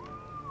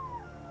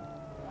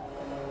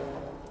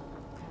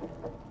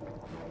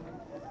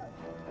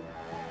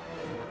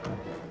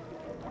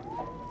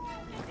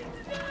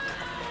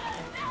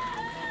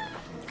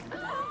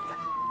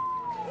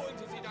 Holen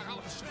Sie sie da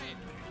raus, schnell!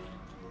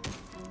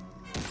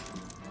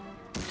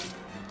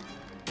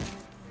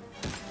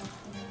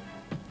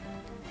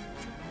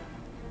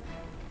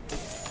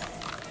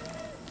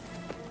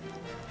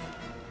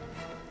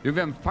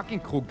 Wir haben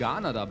fucking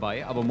Kroganer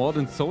dabei, aber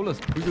Mordin Solus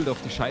prügelt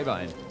auf die Scheibe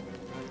ein.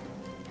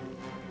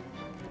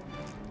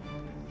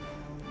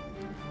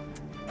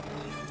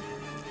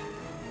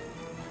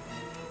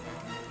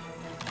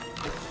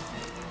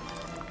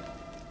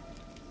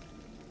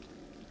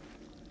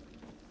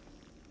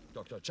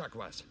 Dr.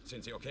 Chakwas,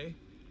 sind Sie okay?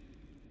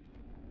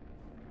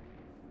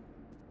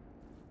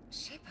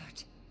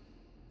 Shepard,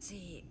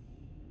 Sie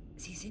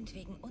sind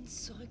wegen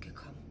uns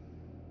zurückgekommen.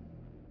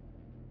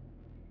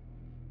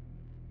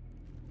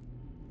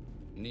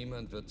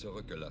 Niemand wird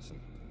zurückgelassen.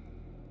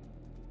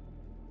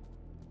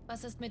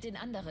 Was ist mit den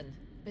anderen?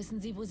 Wissen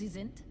Sie, wo sie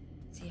sind?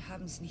 Sie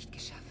haben es nicht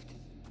geschafft.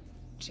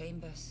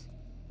 Chambers,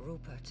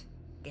 Rupert,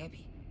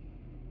 Gabby.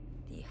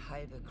 Die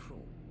halbe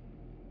Crew.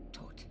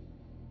 Tot.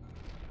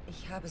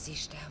 Ich habe sie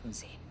sterben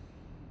sehen.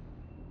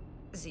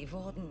 Sie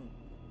wurden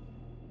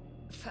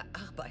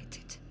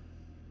verarbeitet.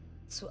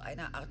 Zu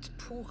einer Art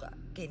purer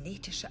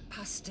genetischer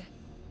Paste.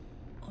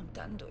 Und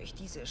dann durch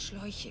diese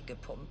Schläuche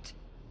gepumpt.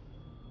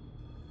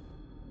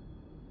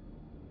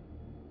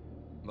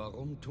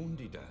 Warum tun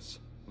die das?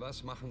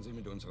 Was machen sie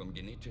mit unserem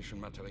genetischen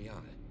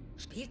Material?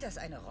 Spielt das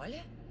eine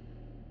Rolle?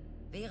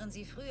 Wären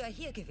sie früher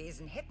hier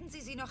gewesen, hätten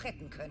sie sie noch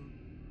retten können.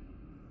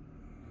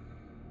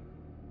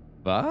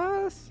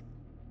 Was?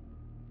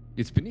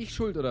 Jetzt bin ich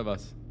schuld, oder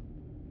was?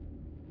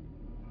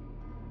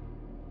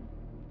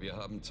 Wir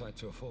haben Zeit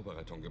zur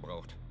Vorbereitung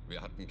gebraucht.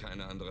 Wir hatten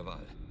keine andere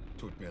Wahl.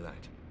 Tut mir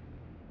leid.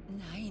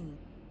 Nein,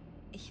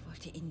 ich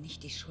wollte Ihnen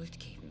nicht die Schuld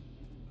geben.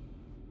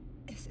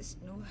 Es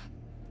ist nur...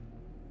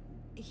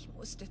 Ich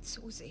musste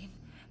zusehen,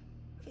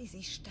 wie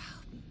Sie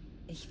starben.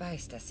 Ich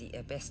weiß, dass Sie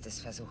Ihr Bestes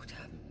versucht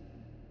haben.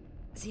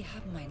 Sie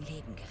haben mein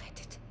Leben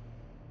gerettet.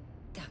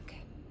 Danke.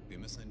 Wir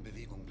müssen in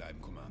Bewegung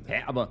bleiben, Commander.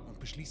 Hä, aber... Und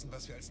beschließen,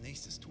 was wir als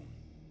nächstes tun.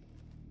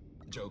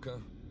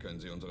 Joker, können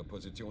Sie unsere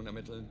Position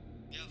ermitteln?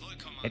 Jawohl,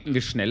 Commander. Hätten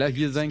wir schneller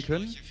hier sein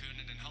können? Führen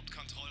in den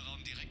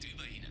Hauptkontrollraum direkt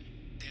über Ihnen.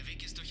 Der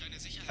Weg ist durch eine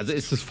Sicherheitstür. Also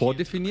ist es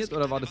vordefiniert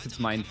oder war das jetzt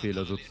mein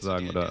Fehler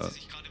sozusagen? Oder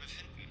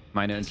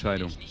meine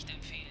Entscheidung? Nicht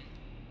empfehlen.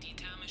 Die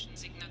thermischen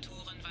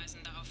Signaturen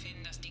weisen darauf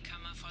hin, dass die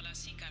Kammer voller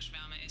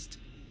Seeker-Schwärme ist.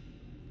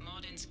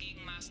 Mordins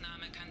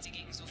Gegenmaßnahme kann sie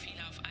gegen so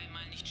viele auf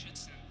einmal nicht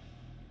schützen.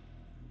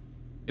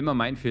 Immer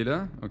mein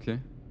Fehler? Okay.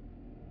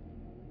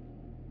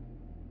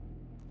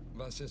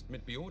 Was ist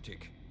mit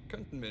Biotik?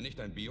 Könnten wir nicht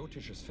ein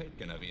biotisches Feld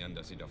generieren,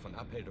 das sie davon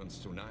abhält,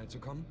 uns zu nahe zu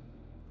kommen?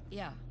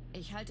 Ja,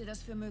 ich halte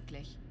das für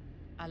möglich.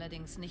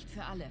 Allerdings nicht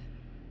für alle.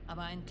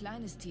 Aber ein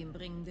kleines Team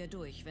bringen wir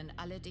durch, wenn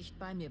alle dicht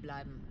bei mir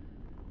bleiben.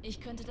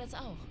 Ich könnte das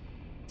auch.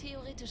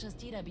 Theoretisch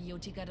ist jeder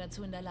Biotiker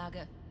dazu in der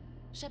Lage.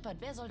 Shepard,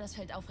 wer soll das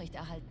Feld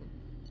aufrechterhalten?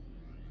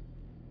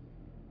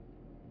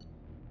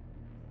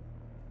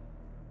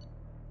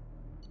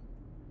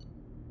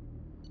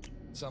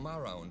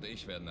 Samara und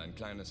ich werden ein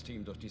kleines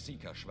Team durch die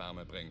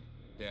Seeker-Schwärme bringen.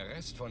 Der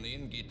Rest von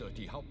ihnen geht durch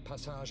die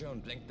Hauptpassage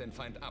und lenkt den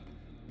Feind ab.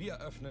 Wir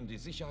öffnen die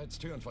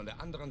Sicherheitstüren von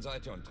der anderen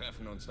Seite und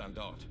treffen uns dann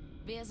dort.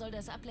 Wer soll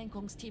das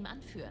Ablenkungsteam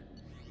anführen?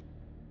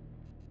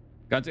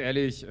 Ganz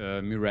ehrlich,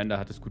 Miranda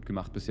hat es gut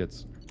gemacht bis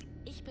jetzt.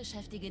 Ich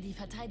beschäftige die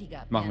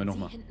Verteidiger, Machen wir während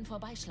nochmal. sie hinten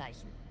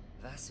vorbeischleichen.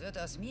 Was wird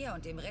aus mir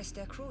und dem Rest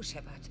der Crew,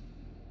 Shepard?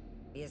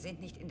 Wir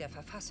sind nicht in der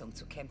Verfassung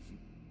zu kämpfen.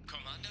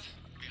 Commander,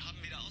 wir haben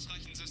wieder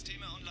ausreichend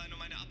Systeme online,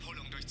 um eine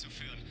Abholung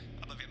durchzuführen.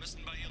 Aber wir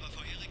müssten bei Ihrer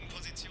vorherigen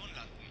Position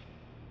landen.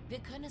 Wir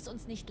können es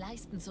uns nicht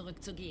leisten,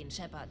 zurückzugehen,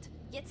 Shepard.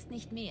 Jetzt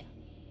nicht mehr.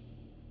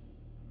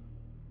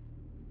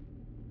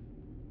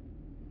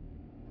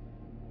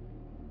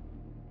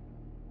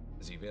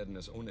 Sie werden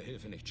es ohne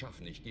Hilfe nicht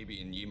schaffen. Ich gebe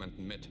Ihnen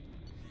jemanden mit.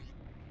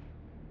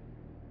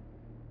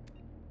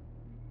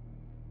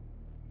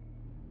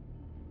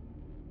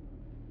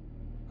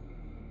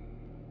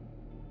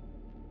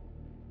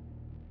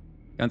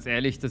 Ganz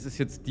ehrlich, das ist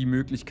jetzt die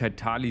Möglichkeit,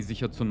 Tali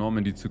sicher zur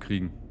Normandy zu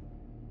kriegen.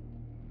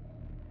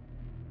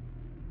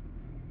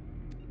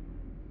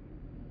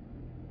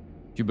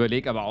 Ich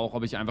überlege aber auch,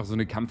 ob ich einfach so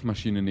eine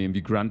Kampfmaschine nehme,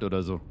 wie Grunt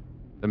oder so.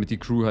 Damit die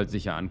Crew halt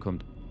sicher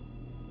ankommt.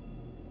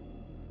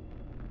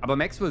 Aber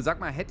Maxwell, sag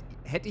mal,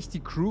 hätte ich die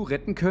Crew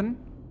retten können?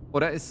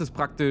 Oder ist es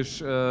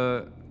praktisch,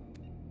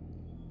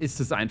 ist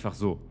es einfach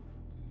so?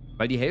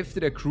 Weil die Hälfte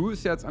der Crew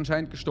ist ja jetzt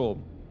anscheinend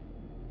gestorben.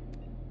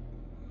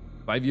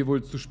 Weil wir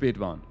wohl zu spät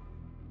waren.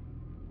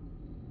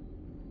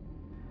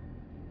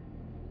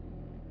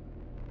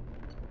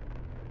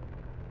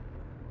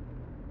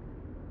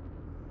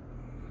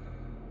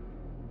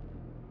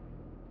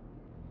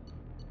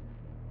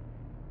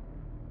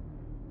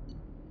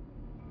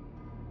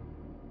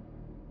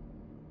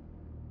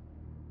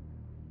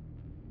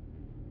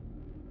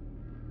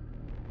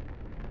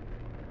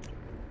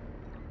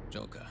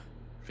 Joker,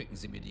 schicken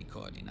Sie mir die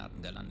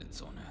Koordinaten der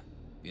Landezone.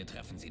 Wir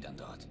treffen Sie dann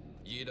dort.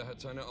 Jeder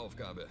hat seine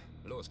Aufgabe.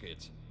 Los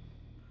geht's.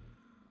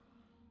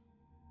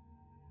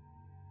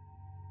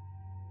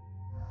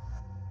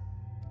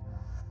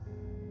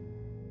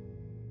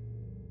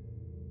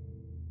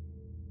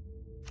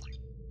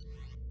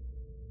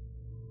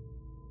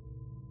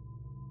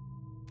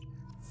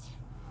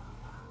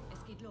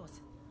 Es geht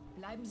los.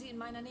 Bleiben Sie in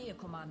meiner Nähe,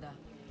 Commander.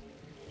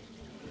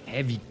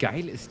 Hä, wie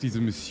geil ist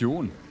diese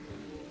Mission?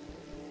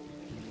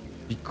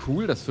 Wie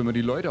cool das für immer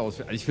die Leute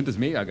auswählen. Also ich finde das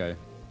mega geil.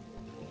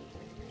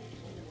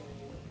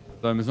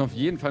 So, wir müssen auf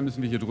jeden Fall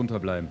hier drunter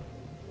bleiben.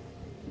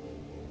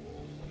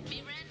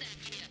 Miranda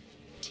hier.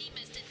 Team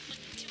ist in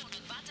Position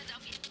und wartet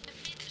auf Ihre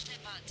Befehle,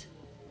 Shepard.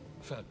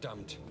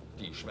 Verdammt,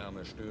 die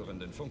Schwärme stören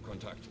den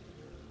Funkkontakt.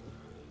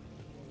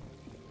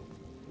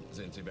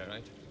 Sind Sie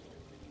bereit?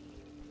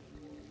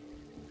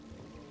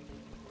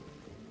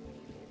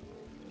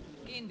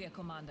 Gehen wir,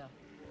 Commander.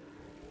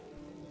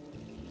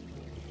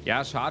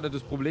 Ja, schade.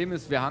 Das Problem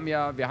ist, wir haben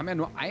ja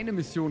nur eine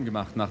Mission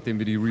gemacht, nachdem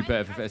wir die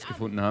Reaper FFS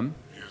gefunden haben.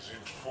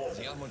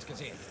 Sie haben uns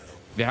gesehen.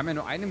 Wir haben ja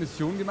nur eine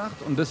Mission gemacht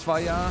und das war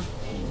ja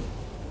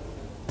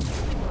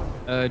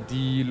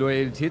die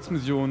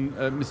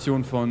Loyalitätsmission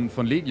Mission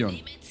von Legion.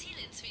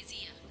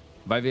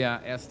 Weil wir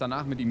ja erst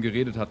danach mit ihm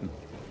geredet hatten.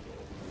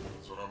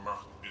 Unsere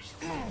Macht ist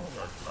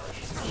ungleich.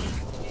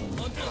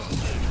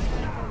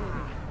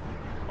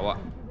 Aua,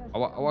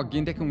 aua, aua, geh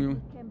in Deckung,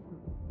 Junge.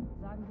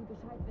 Sagen Sie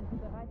Bescheid, wenn Sie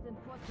bereit sind,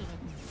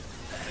 vorzurücken.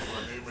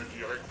 Übernehme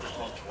direkte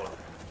Kontrolle.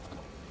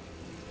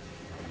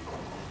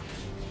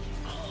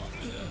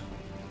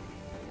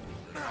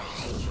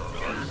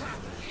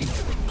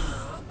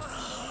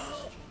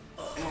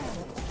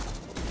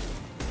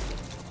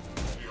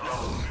 Sie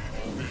haben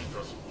nicht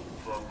das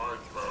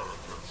Unvermeidbare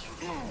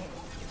verzögert.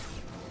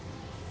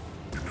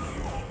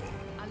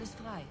 Alles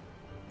frei.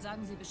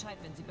 Sagen Sie Bescheid,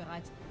 wenn Sie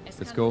bereit sind. Es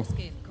Let's kann go.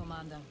 losgehen,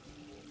 Commander.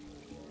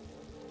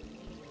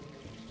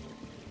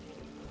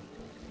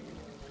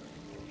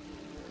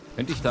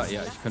 Könnte ich da?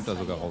 Ja, ich könnte da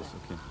sogar raus.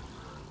 Okay.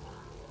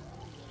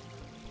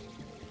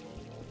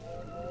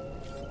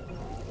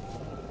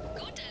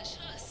 Guter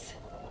Schuss.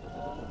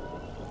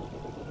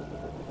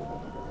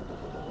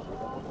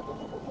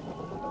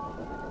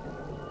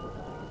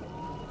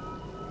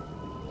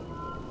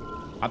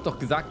 Hab doch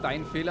gesagt,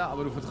 dein Fehler,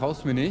 aber du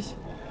vertraust mir nicht.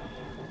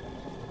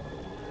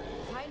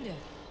 Feinde.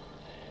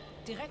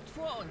 Direkt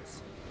vor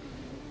uns.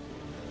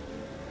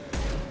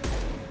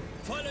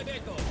 Volle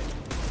Deckung.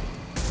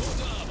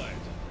 Gute Arbeit.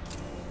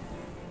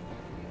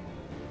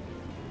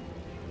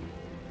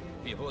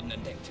 Wir wurden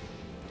entdeckt.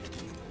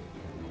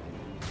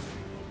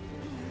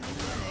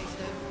 Der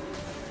nächste.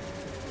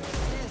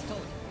 Der ist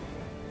tot.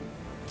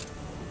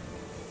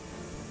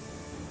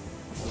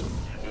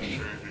 Sie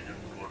beschädigen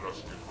nur das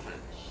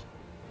Gefäß.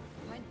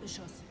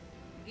 Feindbeschuss.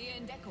 Gehe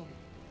in Deckung.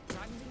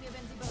 Sagen Sie mir,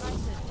 wenn Sie bereit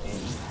sind.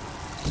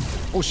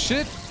 Oh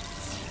shit!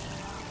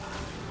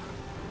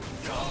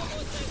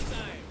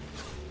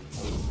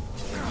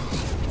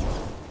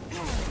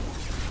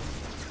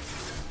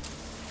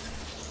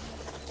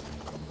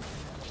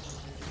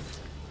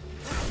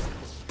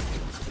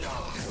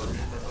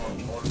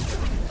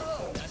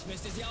 Das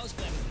müsste sie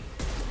ausbremsen.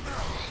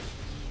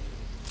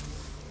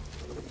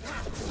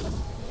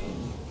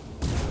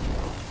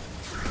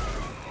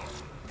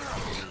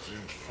 Wir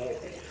sind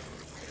Vorboten.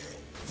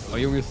 Oh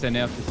Junge, ist der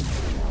nervig.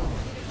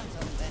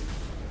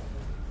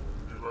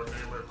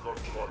 Übernehme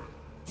Kontrolle.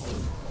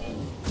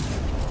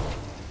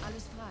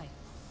 Alles frei.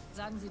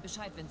 Sagen Sie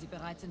Bescheid, wenn Sie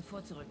bereit sind,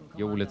 vorzurücken.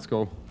 Jo, Kommando. let's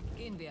go.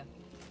 Gehen wir.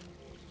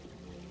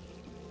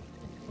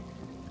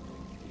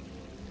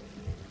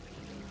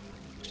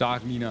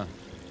 Stark, Nina.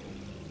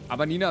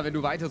 Aber Nina, wenn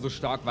du weiter so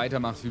stark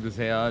weitermachst wie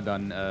bisher,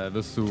 dann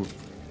wirst du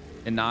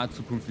in naher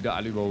Zukunft wieder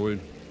alle überholen.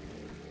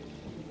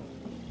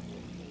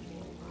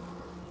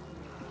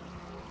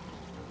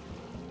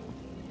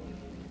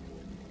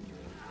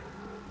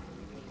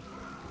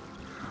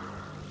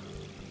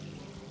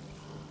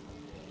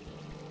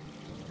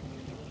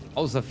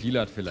 Außer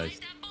Filat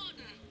vielleicht.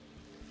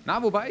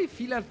 Na, wobei,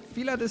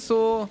 Filat ist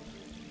so...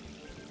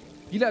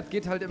 Filat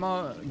geht halt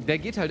immer... Der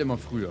geht halt immer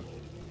früher.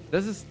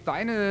 Das ist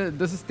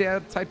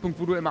der Zeitpunkt,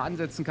 wo du immer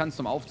ansetzen kannst,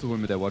 um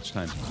aufzuholen mit der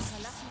Watchtime.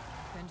 Verlassen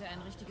könnte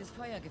ein richtiges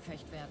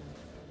Feuergefecht werden.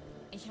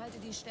 Ich halte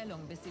die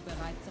Stellung, bis Sie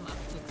bereit zum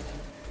Abzug sind.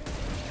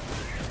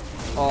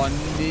 Oh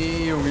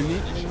nee, Junge,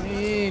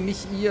 nee,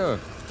 nicht ihr.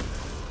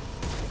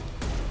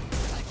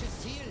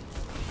 Falsches Ziel.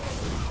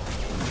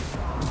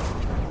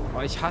 Oh,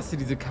 ich hasse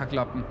diese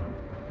Kacklappen.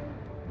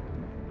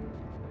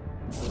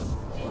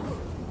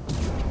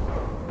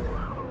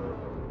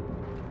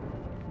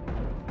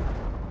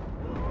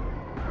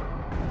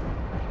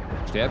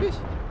 Sterbe ich?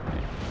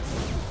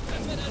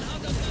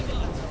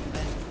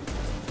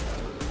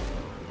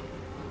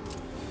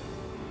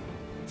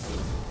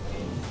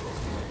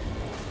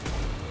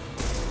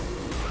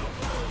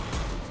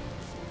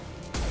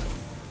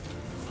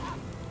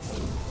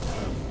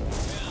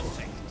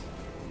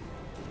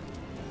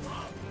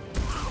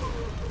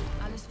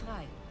 Alles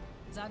frei.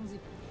 Sagen Sie...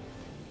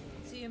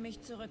 Ziehe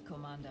mich zurück,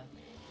 Commander.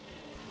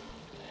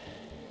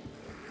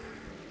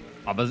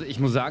 Aber ich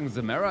muss sagen,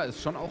 Samara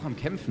ist schon auch am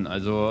Kämpfen.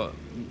 Also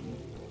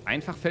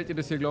einfach fällt ihr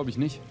das hier, glaube ich,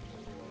 nicht.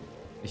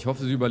 Ich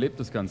hoffe, sie überlebt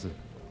das Ganze.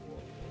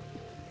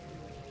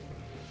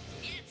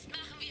 Jetzt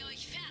machen wir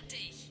euch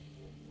fertig.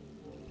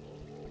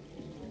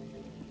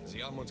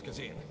 Sie haben uns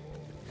gesehen.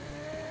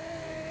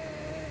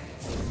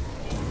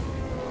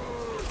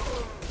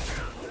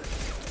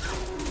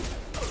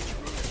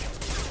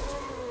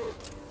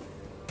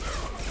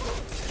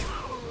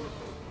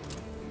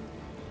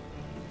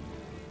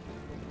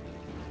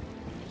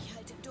 Ich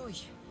halte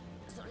durch,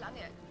 solange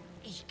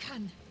ich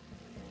kann.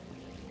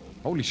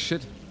 Holy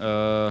shit. Ich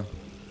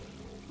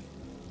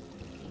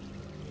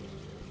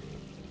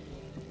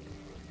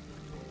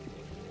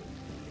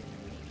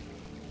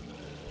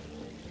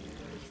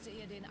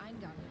sehe den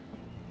Eingang.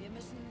 Wir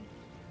müssen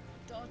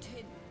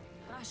dorthin.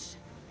 Rasch.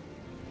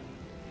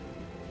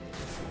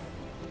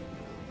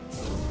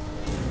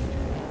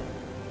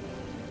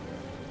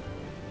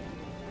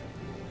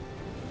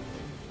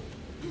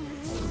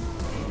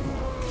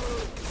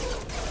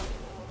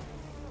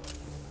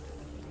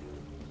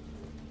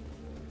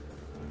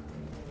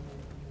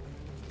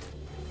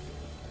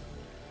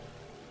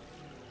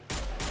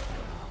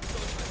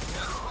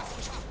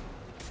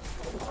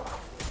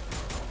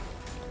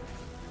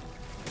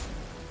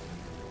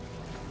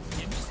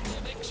 Wir müssen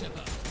hier weg,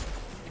 Shepard.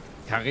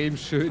 Karim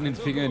schön den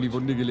Finger in die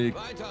Wunde gelegt.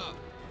 Weiter!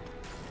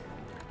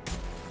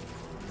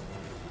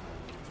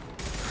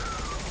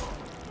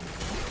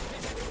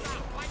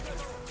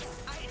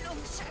 Eilung,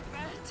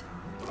 Shepard!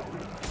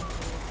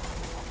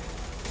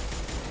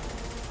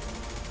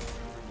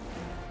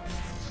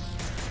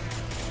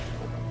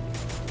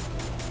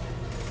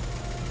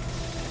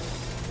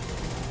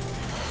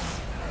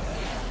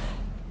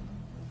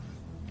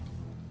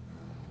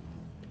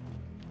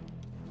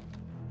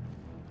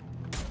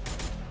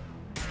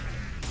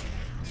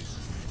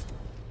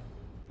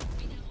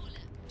 Wiederhole.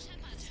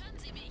 Shepard, hören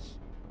Sie mich?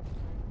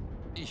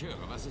 Ich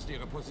höre, was ist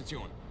Ihre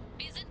Position?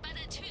 Wir sind bei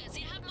der Tür.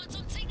 Sie haben uns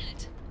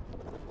umzingelt.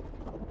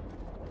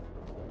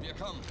 Wir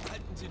kommen,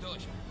 halten Sie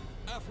durch.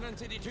 Öffnen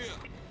Sie die Tür.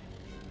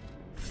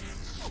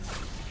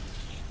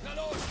 Na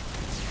los!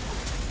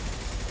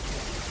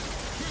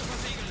 Tür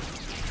versiegeln!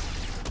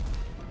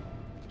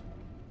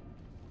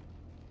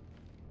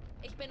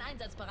 Ich bin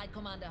einsatzbereit,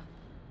 Commander.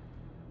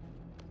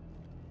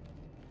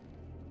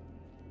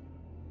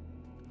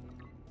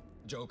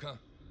 Joker,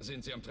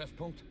 sind Sie am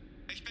Treffpunkt?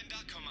 Ich bin da,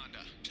 Commander.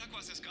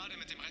 Chakwas ist gerade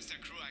mit dem Rest der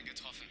Crew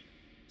eingetroffen.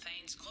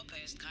 Thanes Gruppe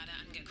ist gerade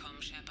angekommen,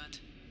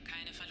 Shepard.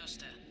 Keine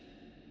Verluste.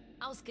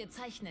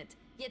 Ausgezeichnet.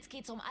 Jetzt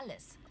geht's um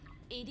alles.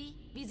 Edi,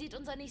 wie sieht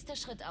unser nächster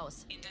Schritt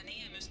aus? In der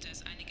Nähe müsste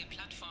es einige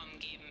Plattformen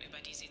geben, über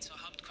die Sie zur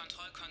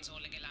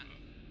Hauptkontrollkonsole gelangen.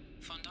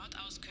 Von dort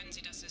aus können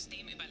Sie das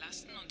System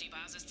überlasten und die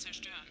Basis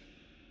zerstören.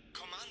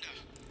 Commander,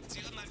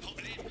 Sie haben ein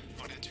Problem.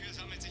 Vor der Tür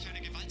sammelt sich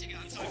eine gewaltige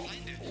Anzahl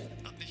Feinde.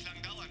 Wird nicht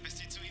lang dauern, bis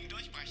sie zu Ihnen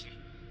durchbrechen.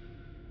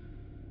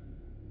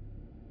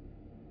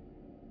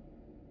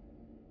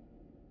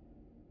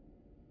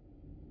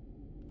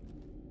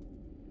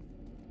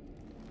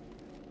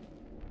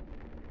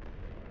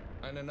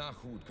 Eine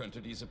Nachhut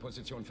könnte diese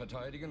Position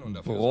verteidigen und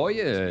dafür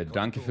Broje,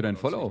 danke für dein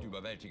Follow.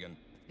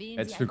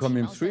 Herzlich willkommen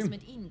im Stream. Was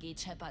mit Ihnen geht,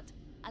 Shepard.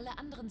 Alle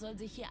anderen sollen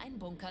sich hier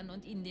einbunkern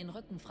und Ihnen den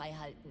Rücken frei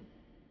halten.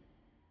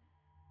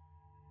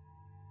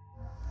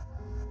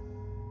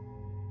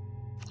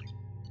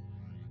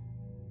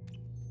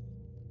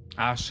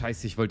 Ah,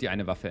 scheiße, ich wollte die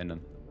eine Waffe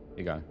ändern.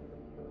 Egal.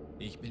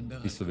 Ich bin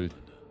bereit. Nicht so wild.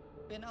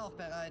 Bin auch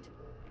bereit.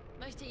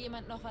 Möchte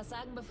jemand noch was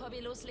sagen, bevor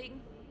wir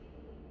loslegen?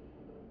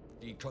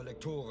 Die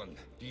Kollektoren,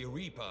 die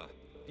Reaper,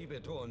 die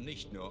bedrohen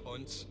nicht nur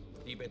uns,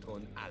 die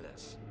bedrohen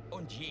alles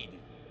und jeden.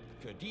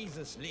 Für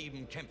dieses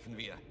Leben kämpfen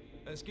wir.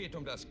 Es geht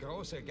um das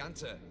große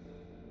Ganze.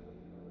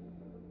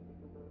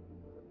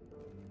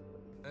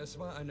 Es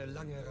war eine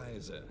lange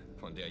Reise,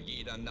 von der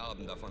jeder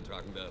Narben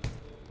davontragen wird.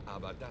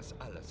 Aber das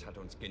alles hat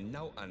uns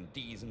genau an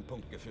diesen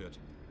Punkt geführt.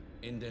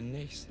 In den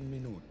nächsten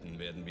Minuten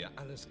werden wir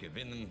alles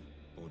gewinnen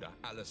oder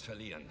alles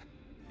verlieren.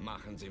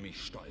 Machen Sie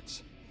mich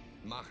stolz.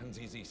 Machen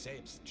Sie sich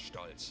selbst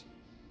stolz.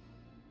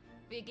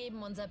 Wir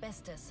geben unser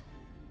Bestes.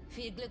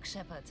 Viel Glück,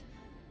 Shepard.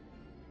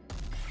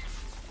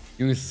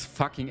 Junge, es ist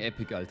fucking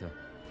epic, Alter.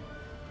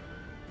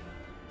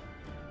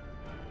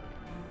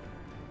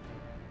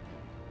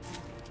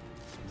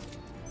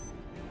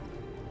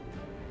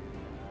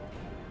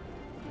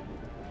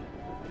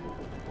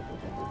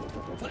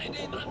 Feinde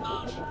im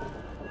Anmarsch!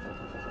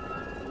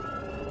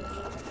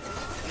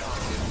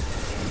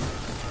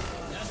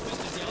 Das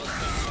müsste sie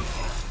ausführen.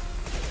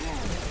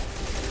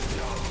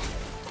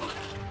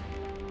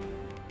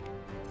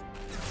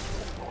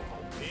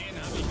 Den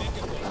habe ich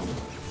weggeputzt.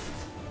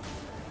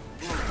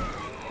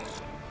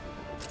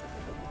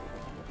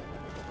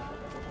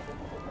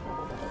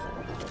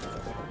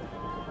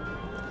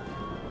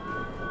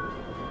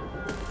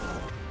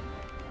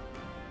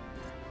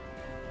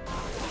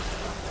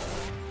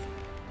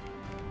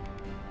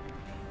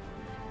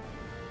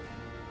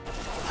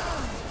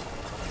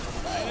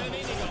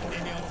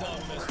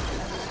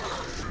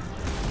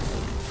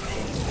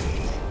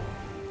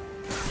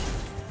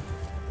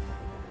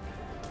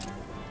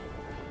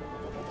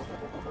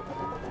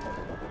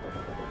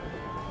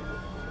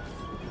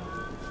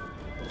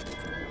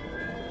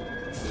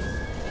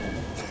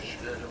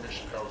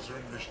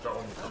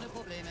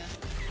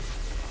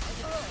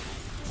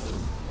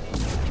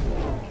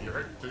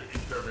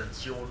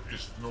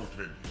 Ist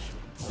notwendig.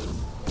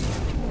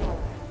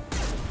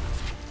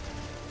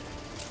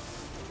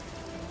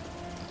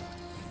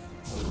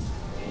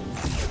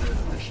 Ich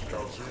werde mich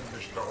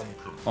persönlich darum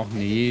kümmern. Och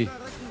nee. Ihre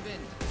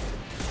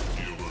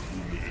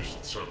Höhle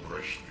ist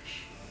zerbrechlich.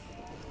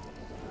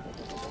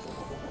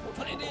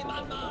 Feinde im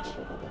Anmarsch!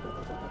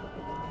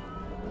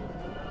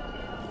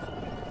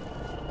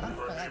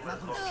 Übernehme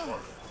Kontrolle.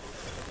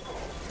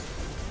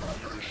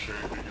 Wir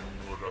beschädigen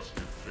nur das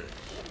Gefäß.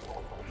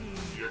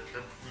 Wir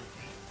kämpfen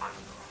wie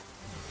einer.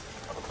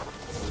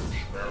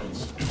 Schmerz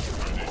ist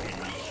eine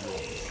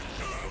Illusion.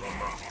 Ihre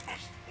Macht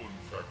ist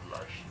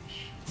unvergleichlich.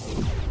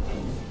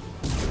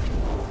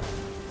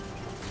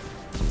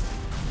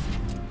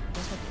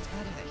 Das hat jetzt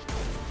gerade recht.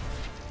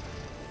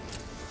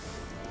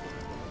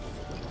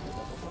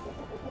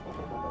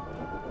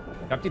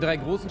 Ich habe die 3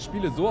 großen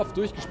Spiele so oft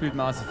durchgespielt,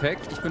 Mass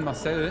Effect. Ich bin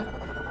Marcel.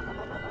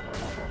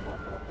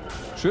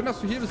 Schön, dass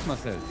du hier bist,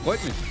 Marcel.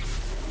 Freut mich.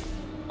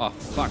 Ach,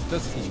 fuck,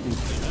 das ist nicht gut.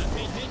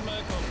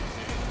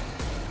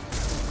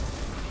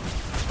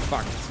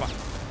 Fuck,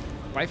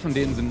 2 von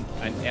denen sind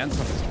ein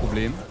ernsthaftes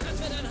Problem. Das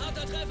wird ein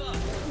harter Treffer!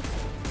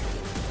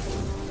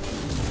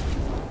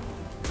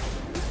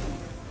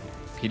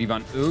 Okay, die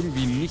waren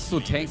irgendwie nicht so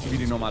tanky, wie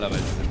die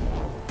normalerweise sind.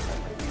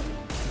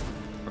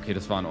 Okay,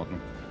 das war in Ordnung.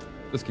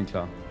 Das ging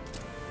klar.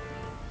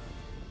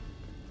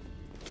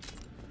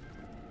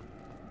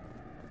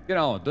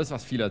 Genau, das,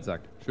 was Vielert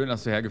sagt. Schön,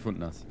 dass du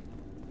hergefunden hast.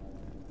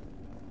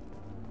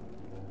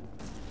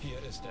 Hier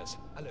ist es.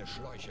 Alle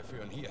Schläuche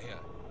führen hierher.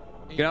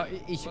 Genau,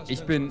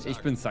 ich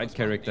bin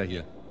Side-Character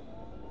hier.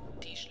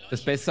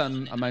 Das Beste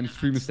an meinem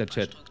Stream ist der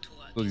Chat.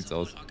 So sieht's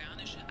aus.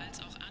 Organische als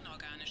auch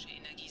anorganische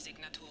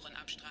Energiesignaturen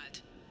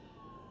abstrahlt.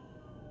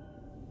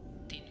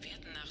 Den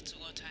Werten nach zu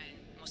urteilen,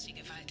 muss sie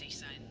gewaltig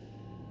sein.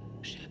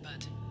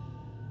 Shepard,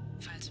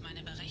 falls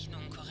meine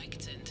Berechnungen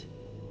korrekt sind,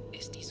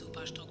 ist die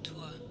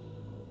Superstruktur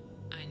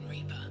ein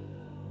Reaper.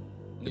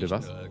 Bitte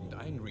was? Nicht nur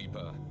irgendein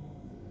Reaper.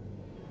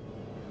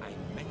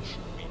 Ein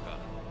Menschen-Reaper.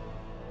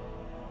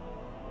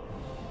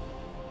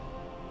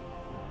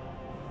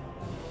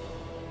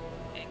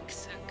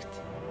 Exakt.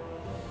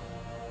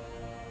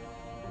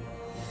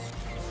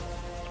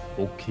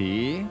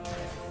 Okay.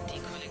 Die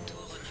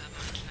Kollektoren haben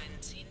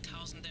anscheinend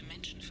Zehntausende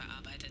Menschen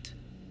verarbeitet.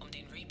 Um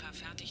den Reaper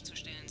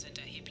fertigzustellen, sind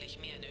erheblich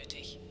mehr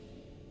nötig.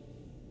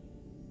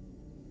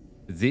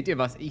 Seht ihr,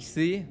 was ich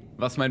sehe?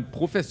 Was mein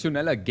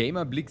professioneller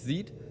Gamerblick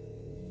sieht?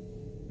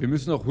 Wir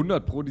müssen noch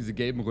 100 Pro diese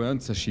gelben Röhren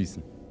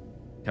zerschießen.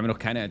 Kann mir doch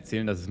keiner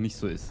erzählen, dass es nicht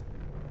so ist.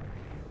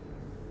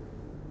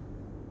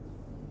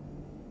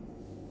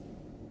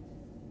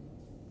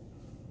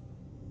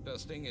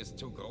 Das Ding ist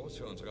zu groß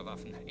für unsere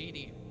Waffen.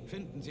 Edi,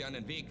 finden Sie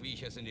einen Weg, wie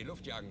ich es in die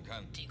Luft jagen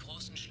kann. Die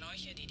großen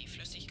Schläuche, die die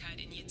Flüssigkeit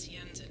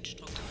injizieren, sind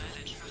strukturell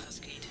ein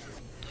schwaches Glied.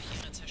 Durch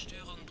ihre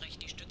Zerstörung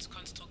bricht die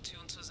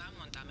Stützkonstruktion zusammen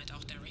und damit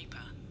auch der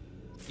Reaper.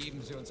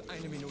 Geben Sie uns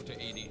eine Minute,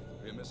 Edi.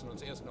 Wir müssen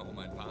uns erst noch um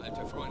ein paar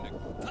alte Freunde...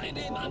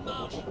 Feinde im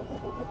Anmarsch!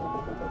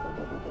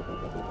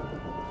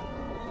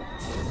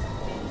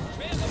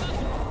 Schwere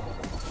Waffen!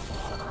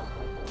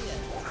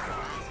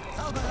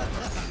 Zauberer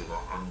Treffer! Ihre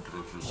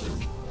Angriffe sind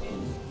gut.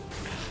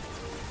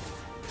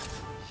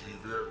 Sie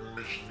werden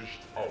mich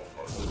nicht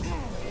aufhalten.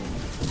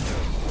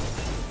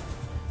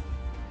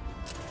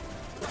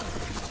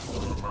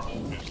 Ihre Macht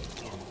ist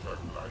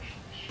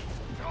unvergleichlich.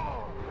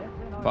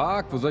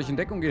 Fuck, wo soll ich in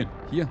Deckung gehen?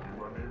 Hier.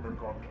 Übernehme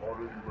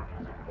Kontrolle über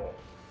diese Form.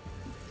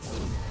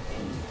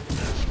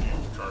 Es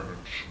gibt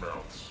keinen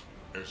Schmerz.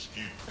 Es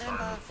gibt Brennbar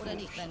keine oder Furcht.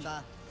 nicht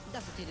brennbar?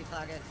 Das ist hier die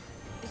Frage.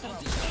 Ist aber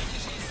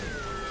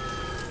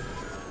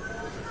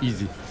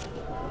Easy.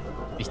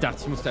 Ich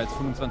dachte, ich muss da jetzt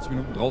 25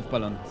 Minuten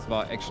draufballern. Das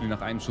war actually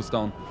nach einem Schuss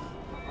down.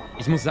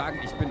 Ich muss sagen,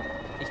 ich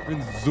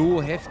bin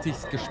so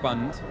heftigst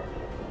gespannt.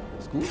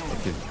 Ist gut?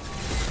 Okay.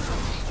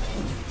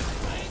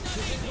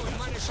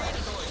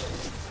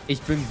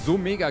 Ich bin so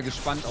mega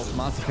gespannt auf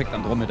Mass Effect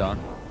Andromeda.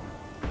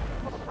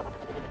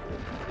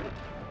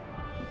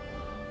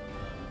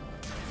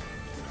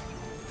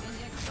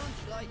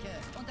 Injektionsschläuche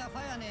unter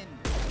Feuer nehmen.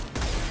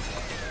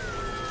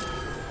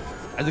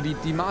 Also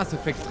die Mass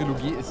Effect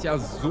Trilogie ist ja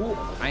so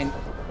ein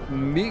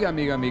mega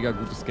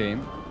gutes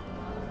Game.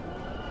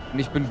 Und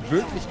ich bin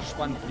wirklich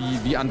gespannt,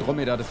 wie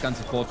Andromeda das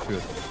Ganze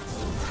fortführt.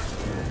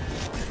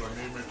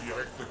 Übernehme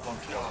direkte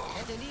Kontrolle.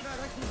 Hätte lieber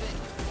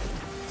Rückenwind.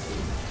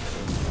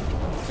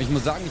 Ich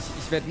muss sagen,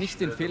 ich werde nicht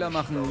den Fehler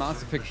machen,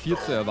 Mass Effect 4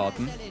 zu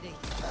erwarten.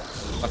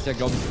 Was ja,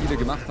 glaube ich, viele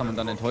gemacht haben und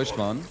dann enttäuscht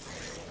waren.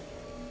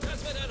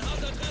 Das wird ein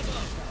harter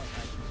Treffer.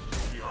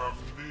 Sie haben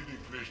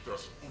lediglich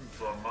das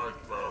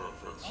Unvermeidbare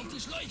verzichtet. Auf die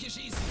Schläuche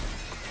schießen.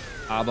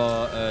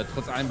 Aber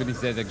trotz allem bin ich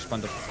sehr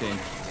gespannt auf das Game.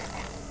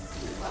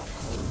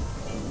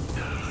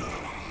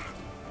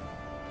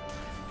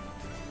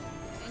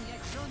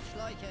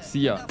 Injektionsschläuche.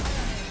 Sia. Unter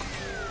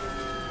Feuer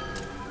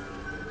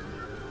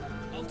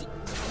nehmen. Auf die...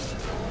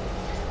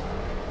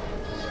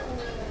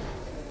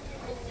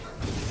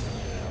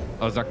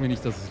 Aber sag mir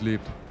nicht, dass es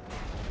lebt.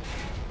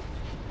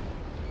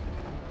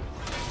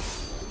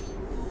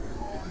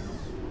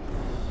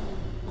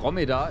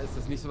 Dromeda, ist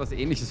das nicht so was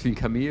Ähnliches wie ein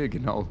Kamel?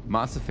 Genau.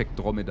 Mass Effect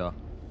Dromeda.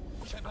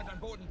 Shepard an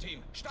Bodenteam.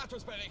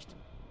 Statusbericht.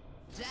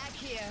 Jack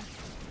hier.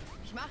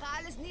 Ich mache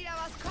alles nieder,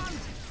 was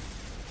kommt.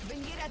 Bin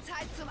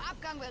jederzeit zum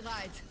Abgang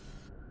bereit.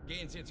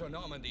 Gehen Sie zur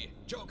Normandy.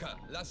 Joker,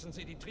 lassen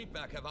Sie die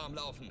Triebwerke warm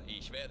laufen.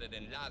 Ich werde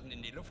den Laden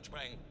in die Luft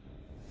sprengen.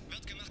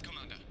 Wird gemacht,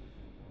 Commander.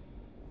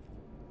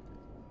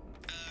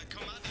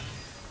 Commander,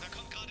 da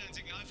kommt gerade ein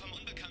Signal vom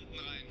Unbekannten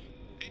rein.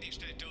 Edi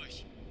stellt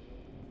durch.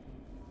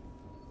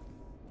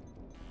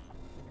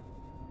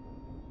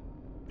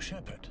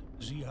 Shepard,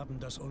 Sie haben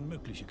das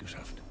Unmögliche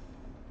geschafft.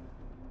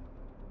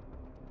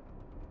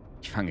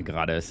 Ich fange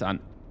gerade erst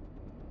an.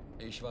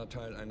 Ich war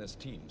Teil eines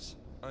Teams.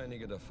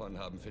 Einige davon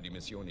haben für die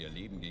Mission ihr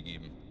Leben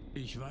gegeben.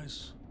 Ich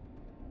weiß.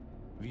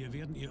 Wir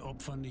werden Ihr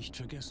Opfer nicht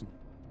vergessen.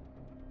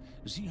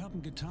 Sie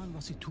haben getan,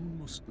 was Sie tun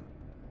mussten.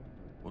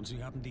 Und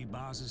Sie haben die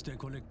Basis der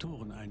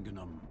Kollektoren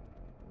eingenommen.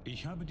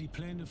 Ich habe die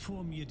Pläne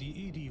vor mir,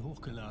 die Edi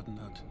hochgeladen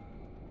hat.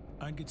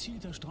 Ein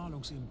gezielter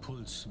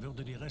Strahlungsimpuls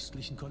würde die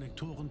restlichen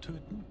Kollektoren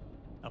töten,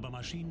 aber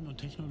Maschinen und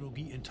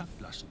Technologie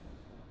intakt lassen.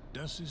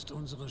 Das ist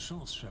unsere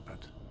Chance,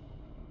 Shepard.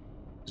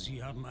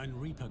 Sie haben einen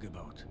Reaper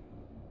gebaut.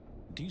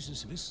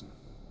 Dieses Wissen,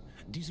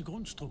 diese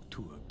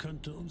Grundstruktur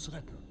könnte uns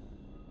retten.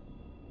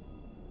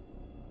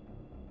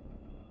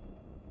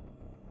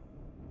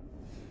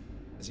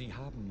 Sie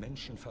haben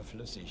Menschen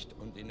verflüssigt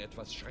und in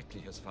etwas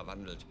Schreckliches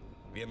verwandelt.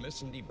 Wir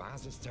müssen die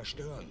Basis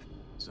zerstören.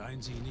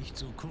 Seien Sie nicht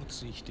so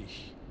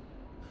kurzsichtig.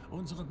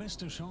 Unsere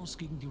beste Chance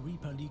gegen die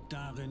Reaper liegt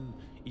darin,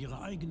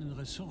 ihre eigenen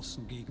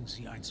Ressourcen gegen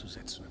sie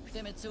einzusetzen.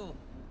 Stimme zu.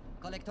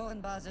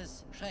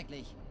 Kollektorenbasis,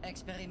 schrecklich.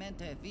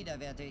 Experimente,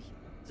 widerwärtig.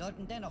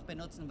 Sollten dennoch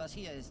benutzen, was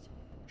hier ist.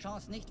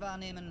 Chance nicht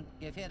wahrnehmen,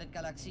 gefährdet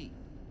Galaxie.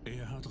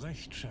 Er hat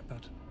recht,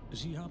 Shepard.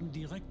 Sie haben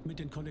direkt mit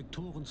den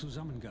Kollektoren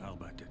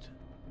zusammengearbeitet.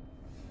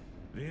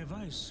 Wer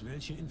weiß,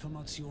 welche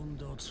Informationen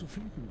dort zu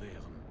finden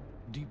wären.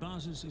 Die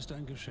Basis ist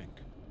ein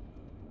Geschenk.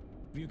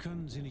 Wir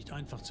können sie nicht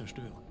einfach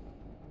zerstören.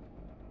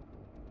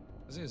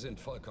 Sie sind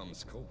vollkommen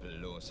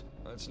skrupellos.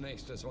 Als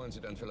nächstes wollen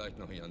Sie dann vielleicht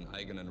noch Ihren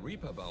eigenen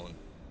Reaper bauen.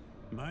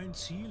 Mein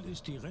Ziel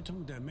ist die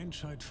Rettung der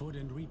Menschheit vor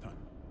den Reapern.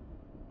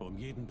 Um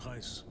jeden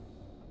Preis.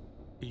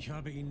 Ich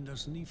habe Ihnen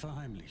das nie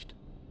verheimlicht.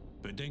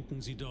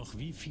 Bedenken Sie doch,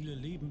 wie viele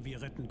Leben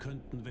wir retten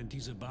könnten, wenn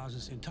diese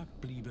Basis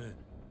intakt bliebe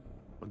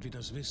und wir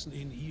das Wissen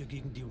in ihr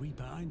gegen die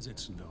Reaper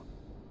einsetzen würden.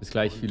 Ist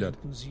gleich viel.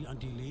 Denken Sie an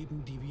die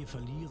Leben, die wir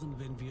verlieren,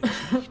 wenn wir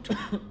es nicht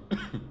tun.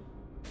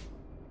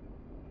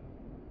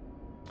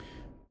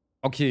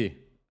 Okay.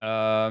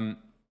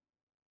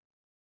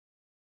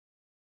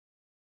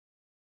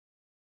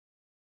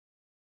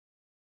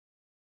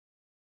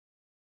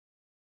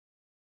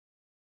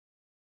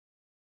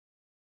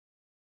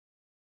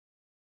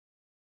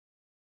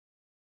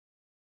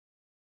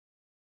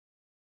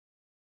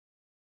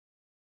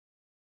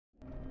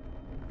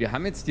 Wir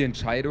haben jetzt die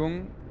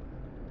Entscheidung.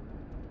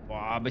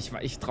 Boah, aber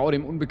ich traue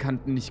dem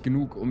Unbekannten nicht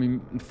genug, um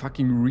ihm einen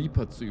fucking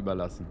Reaper zu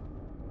überlassen.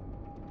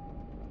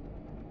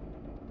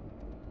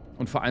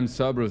 Und vor allem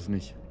Cerberus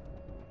nicht.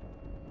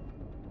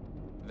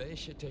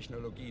 Welche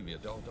Technologie wir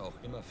dort auch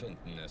immer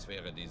finden, es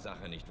wäre die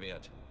Sache nicht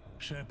wert.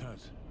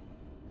 Shepard,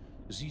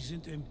 Sie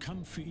sind im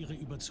Kampf für Ihre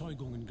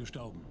Überzeugungen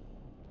gestorben.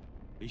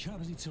 Ich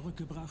habe Sie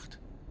zurückgebracht,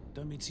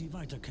 damit Sie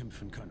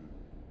weiterkämpfen können.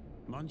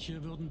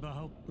 Manche würden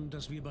behaupten,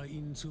 dass wir bei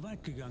Ihnen zu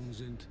weit gegangen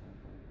sind.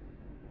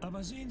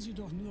 Aber sehen Sie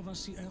doch nur,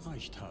 was Sie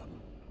erreicht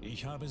haben.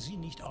 Ich habe Sie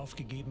nicht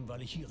aufgegeben,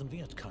 weil ich Ihren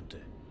Wert kannte.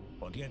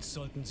 Und jetzt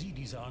sollten Sie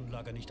diese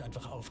Anlage nicht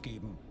einfach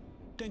aufgeben.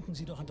 Denken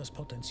Sie doch an das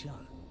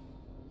Potenzial.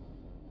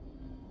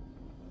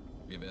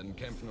 Wir werden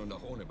kämpfen und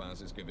auch ohne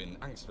Basis gewinnen.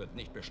 Angst wird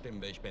nicht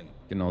bestimmen, wer ich bin.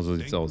 Genau so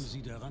sieht's aus.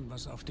 Denken Sie daran,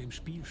 was auf dem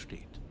Spiel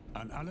steht.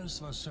 An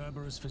alles, was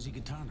Cerberus für Sie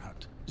getan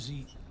hat.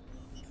 Sie...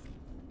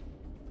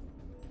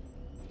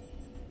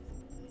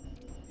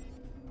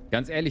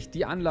 Ganz ehrlich,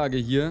 die Anlage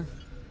hier,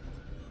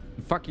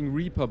 einen fucking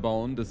Reaper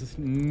bauen, das ist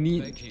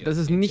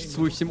nichts,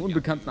 wo ich dem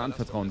Unbekannten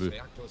anvertrauen will.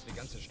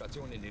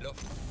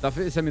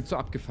 Dafür ist er mir zu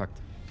abgefuckt.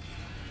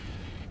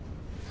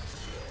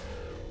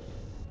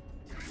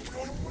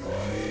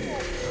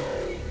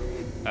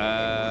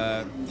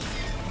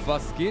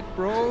 Was geht,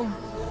 Bro?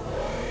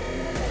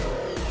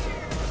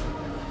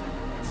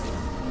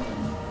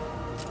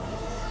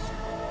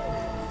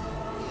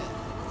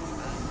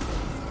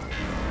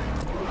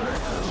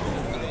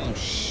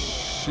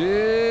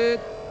 Shit.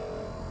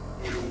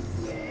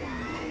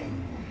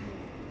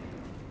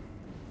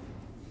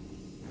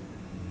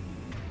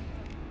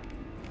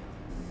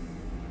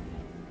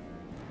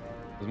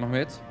 Was machen wir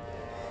jetzt?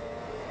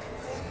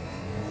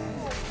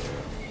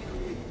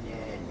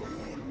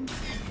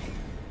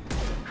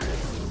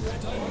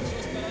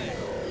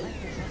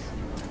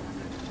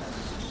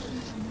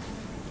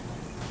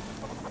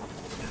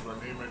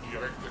 Übernehme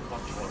direkte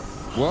Kontrolle.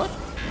 What?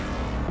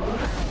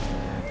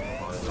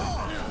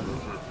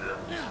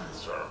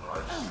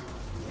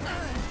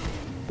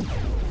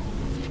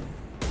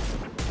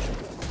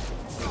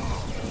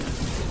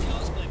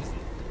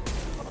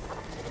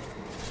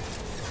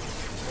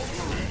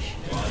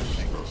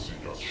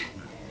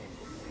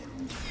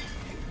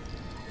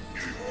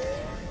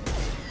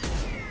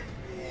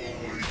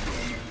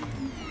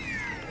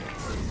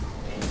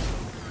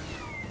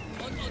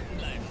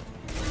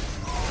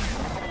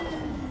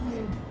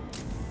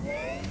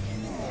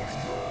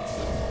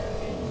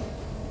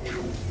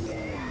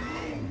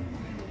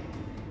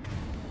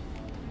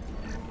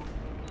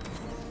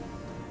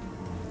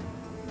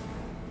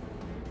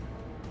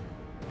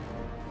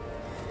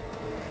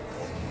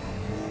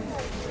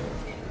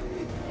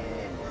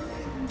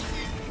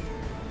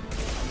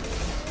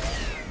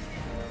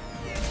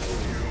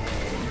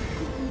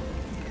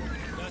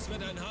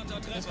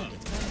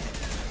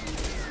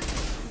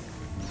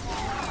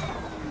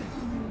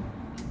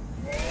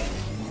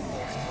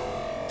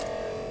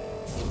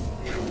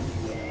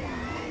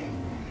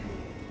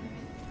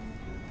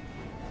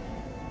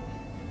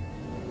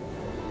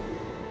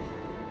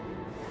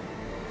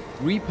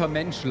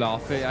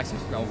 Reaper-Mensch-Larve. Ja, ich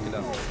hab's mir auch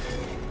gedacht.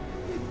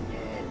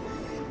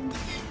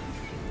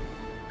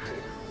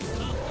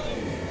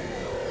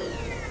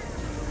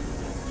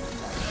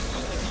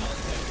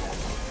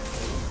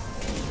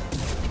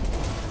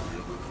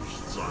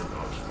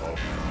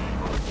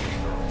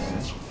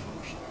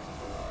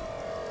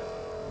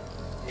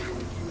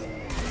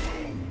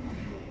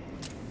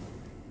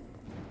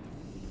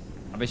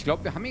 Aber ich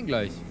glaube, wir haben ihn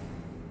gleich.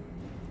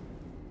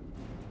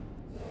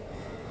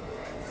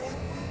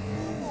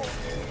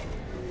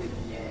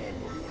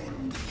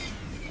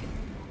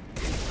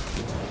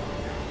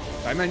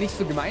 Sei mal nicht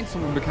so gemein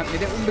zum Unbekannten. Nee,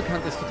 der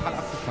Unbekannte ist total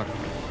abgefuckt.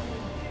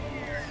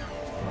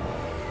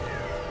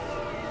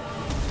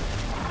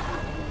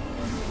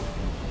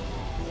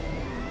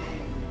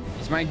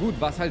 Ich meine, gut,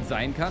 was halt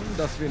sein kann,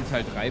 dass wir in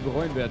Teil 3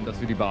 bereuen werden, dass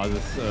wir die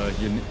Basis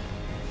hier...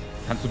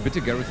 Kannst du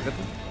bitte Garrus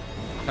retten?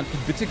 Kannst du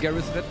bitte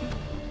Garrus retten?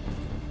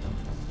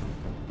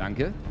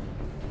 Danke.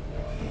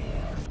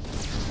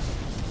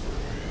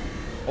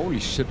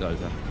 Holy shit,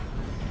 Alter.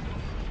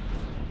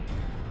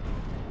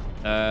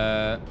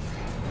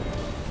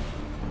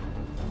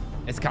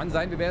 Es kann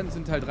sein, wir werden es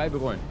in Teil 3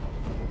 bereuen.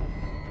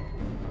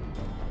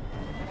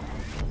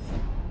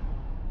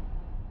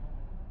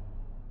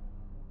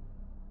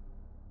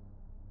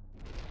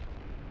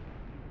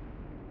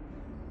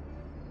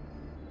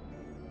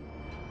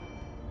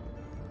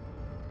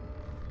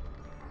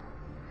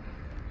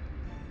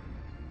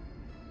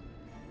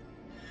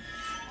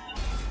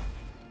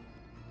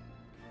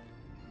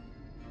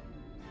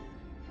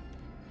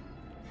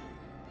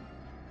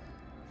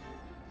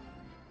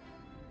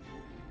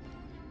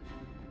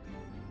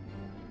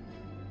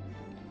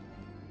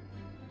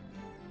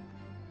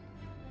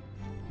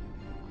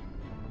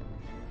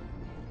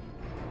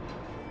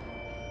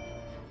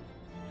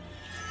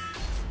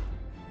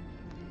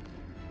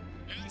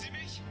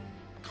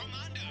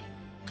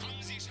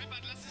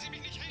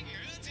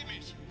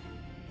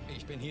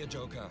 bin hier,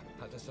 Joker.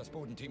 Hat es das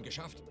Bodenteam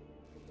geschafft?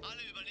 Alle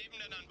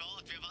Überlebenden an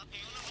Bord. Wir warten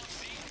nur noch auf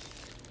Sie.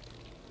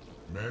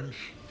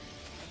 Mensch,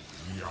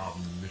 Sie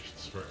haben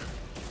nichts verändert.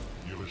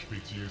 Ihre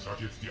Spezies hat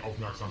jetzt die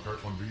Aufmerksamkeit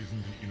von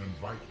Wesen, die ihnen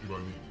weit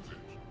überlegen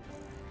sind.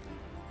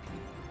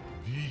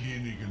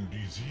 Diejenigen,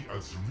 die Sie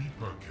als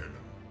Reaper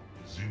kennen,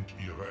 sind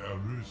Ihre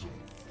Erlösung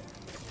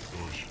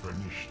durch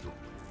Vernichtung.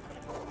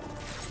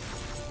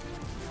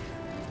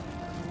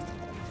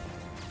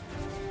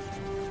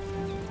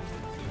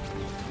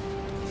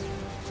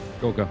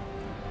 Joker.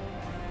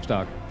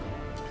 Stark.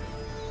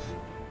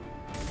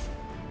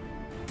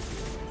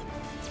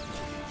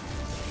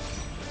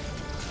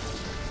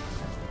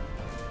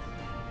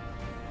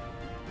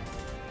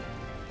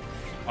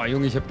 Oh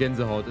Junge, ich hab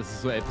Gänsehaut. Es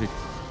ist so epic.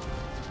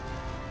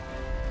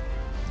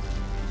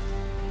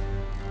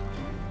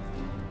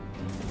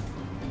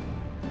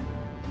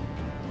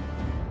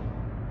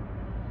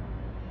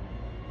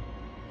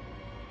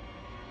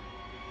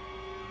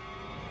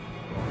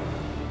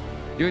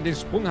 Junge, den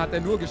Sprung hat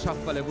er nur geschafft,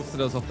 weil er wusste,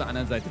 dass auf der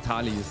anderen Seite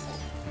Tali ist.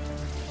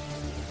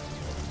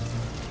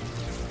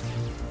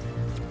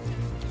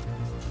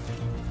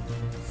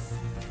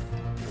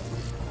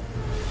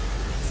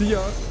 Sia.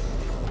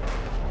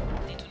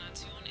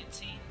 Detonation in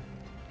 10,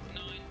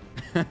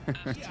 9,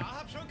 8. Ja,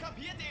 hab schon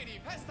kapiert, Edi.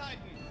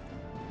 Festhalten!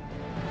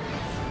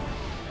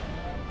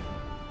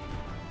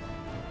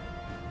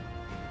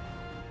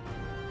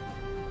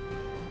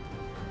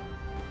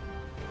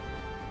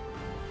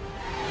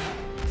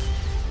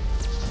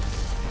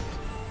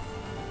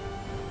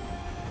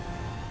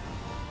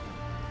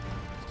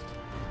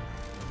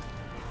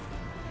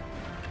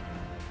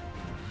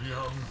 Sie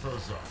haben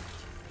versagt.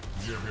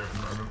 Wir werden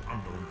einen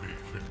anderen Weg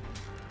finden.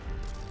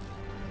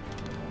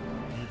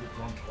 Gebe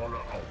Kontrolle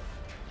auf.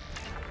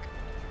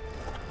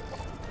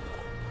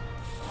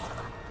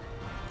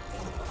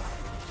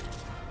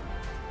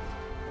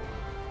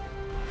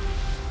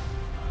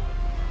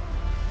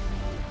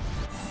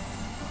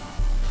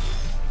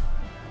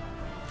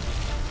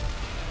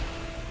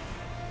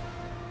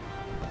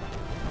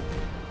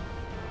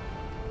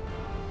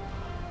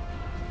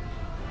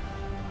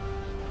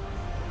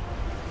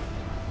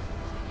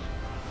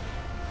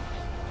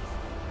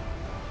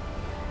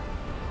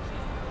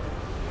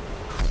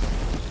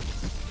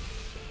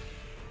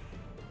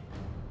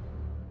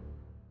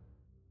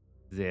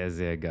 Sehr,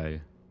 sehr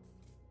geil.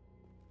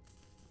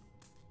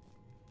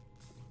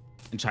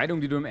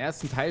 Entscheidungen, die du im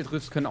ersten Teil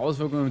triffst, können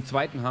Auswirkungen im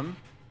zweiten haben.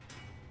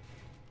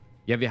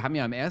 Ja, wir haben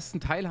ja im ersten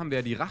Teil haben wir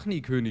ja die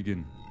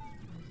Rachni-Königin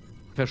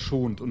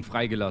verschont und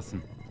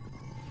freigelassen.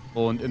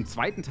 Und im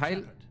zweiten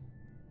Teil...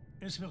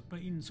 Es wird bei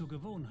Ihnen zur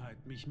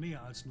Gewohnheit, mich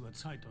mehr als nur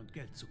Zeit und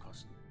Geld zu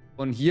kosten.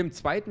 Und hier im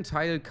zweiten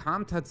Teil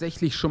kam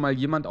tatsächlich schon mal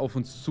jemand auf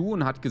uns zu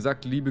und hat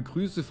gesagt, liebe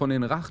Grüße von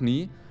den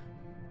Rachni.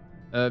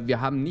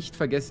 Wir haben nicht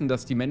vergessen,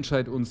 dass die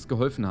Menschheit uns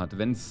geholfen hat.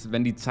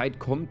 Wenn die Zeit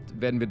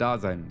kommt, werden wir da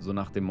sein, so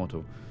nach dem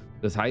Motto.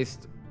 Das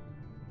heißt,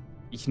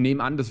 ich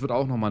nehme an, das wird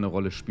auch nochmal eine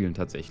Rolle spielen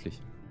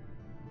tatsächlich.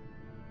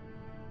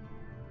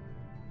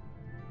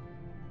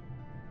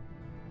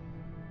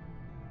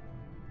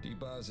 Die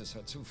Basis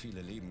hat zu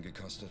viele Leben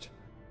gekostet.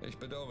 Ich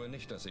bedauere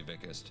nicht, dass sie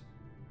weg ist.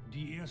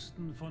 Die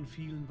ersten von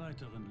vielen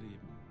weiteren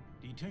Leben.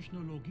 Die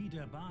Technologie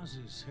der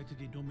Basis hätte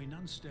die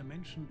Dominanz der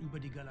Menschen über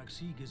die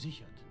Galaxie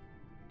gesichert.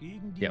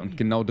 Ja, und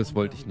genau das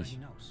wollte ich nicht.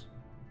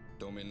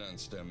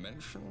 Dominanz der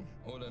Menschen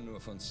oder nur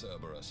von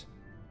Cerberus?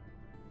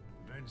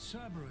 Wenn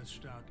Cerberus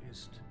stark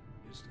ist,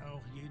 ist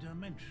auch jeder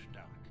Mensch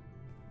stark.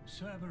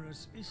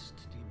 Cerberus ist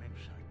die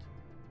Menschheit.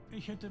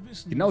 Ich hätte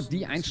wissen genau müssen,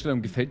 die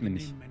Einstellung gefällt mir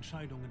nicht.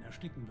 Entscheidungen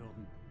ersticken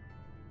würden.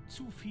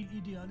 Zu viel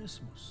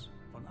Idealismus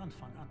von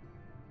Anfang an.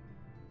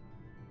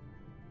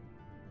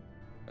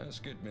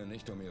 Es geht mir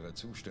nicht um Ihre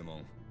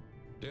Zustimmung.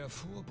 Der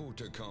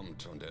Vorbote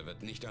kommt und er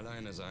wird nicht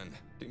alleine sein.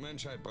 Die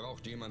Menschheit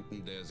braucht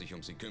jemanden, der sich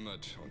um sie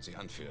kümmert und sie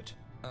anführt.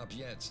 Ab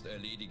jetzt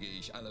erledige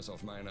ich alles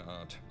auf meine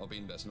Art, ob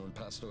Ihnen das nun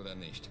passt oder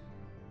nicht.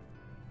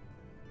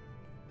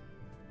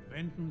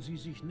 Wenden Sie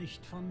sich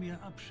nicht von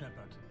mir ab,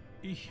 Shepard.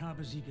 Ich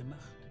habe sie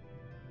gemacht.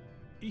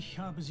 Ich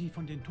habe sie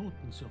von den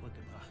Toten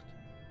zurückgebracht.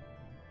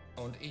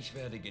 Und ich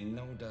werde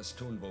genau das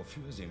tun,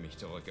 wofür Sie mich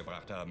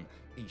zurückgebracht haben.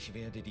 Ich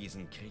werde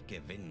diesen Krieg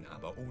gewinnen,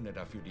 aber ohne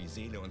dafür die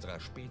Seele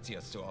unserer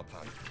Spezies zu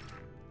opfern.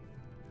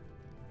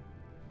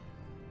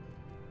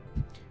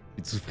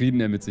 Wie zufrieden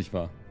er mit sich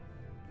war.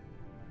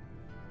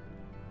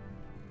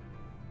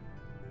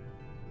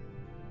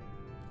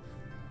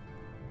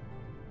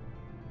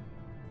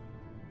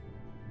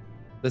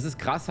 Das ist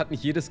krass, hat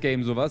nicht jedes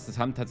Game sowas. Das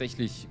haben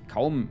tatsächlich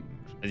kaum...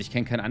 Also ich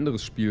kenne kein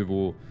anderes Spiel,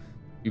 wo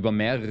über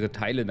mehrere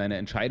Teile deine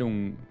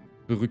Entscheidungen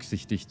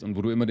berücksichtigt und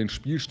wo du immer den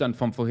Spielstand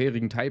vom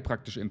vorherigen Teil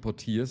praktisch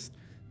importierst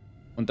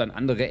und dann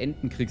andere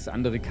Enden kriegst,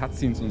 andere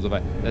Cutscenes und so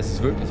weiter. Das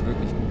ist wirklich,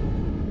 wirklich gut.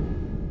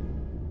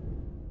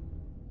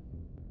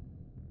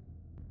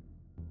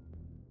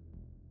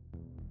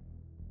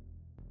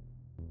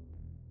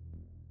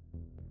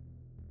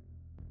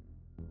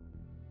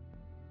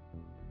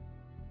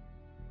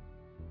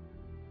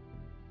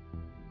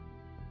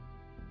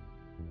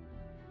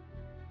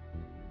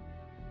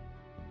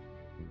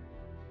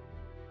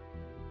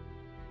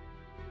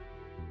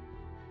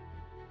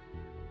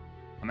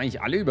 Haben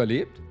eigentlich alle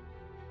überlebt?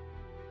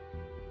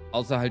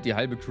 Außer halt die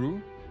halbe Crew?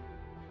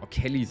 Oh,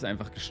 Kelly ist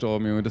einfach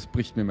gestorben, Junge. Das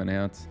bricht mir mein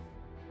Herz.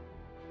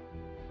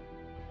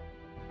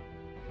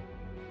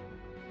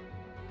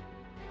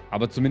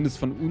 Aber zumindest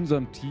von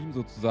unserem Team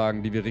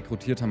sozusagen, die wir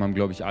rekrutiert haben, haben,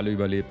 glaube ich, alle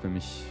überlebt, wenn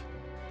mich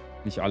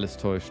nicht alles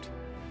täuscht.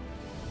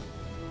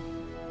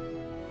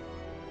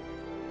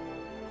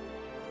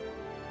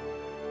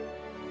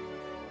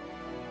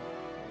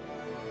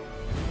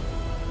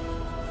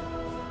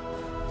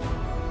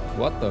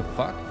 What the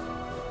fuck?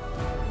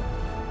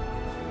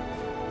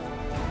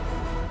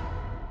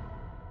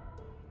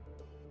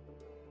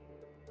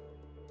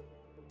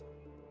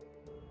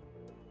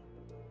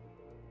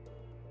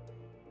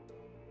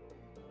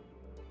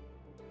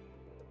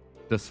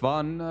 Das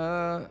war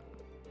ein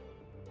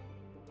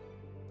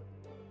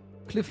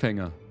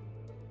Cliffhanger.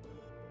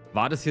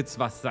 War das jetzt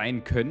was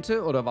sein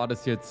könnte oder war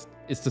das jetzt,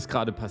 ist das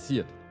gerade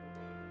passiert?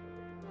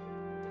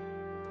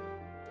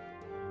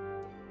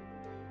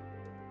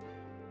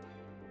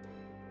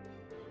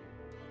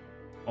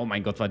 Oh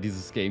mein Gott, war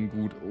dieses Game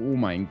gut. Oh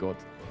mein Gott.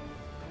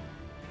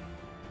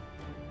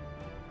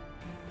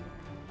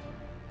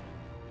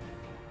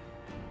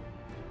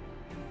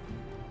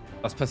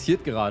 Was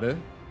passiert gerade?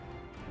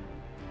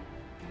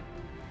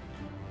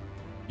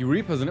 Die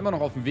Reaper sind immer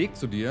noch auf dem Weg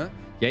zu dir.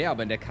 Ja, ja,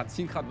 aber in der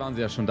Cutscene gerade waren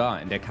sie ja schon da.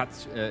 In der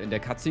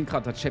Cutscene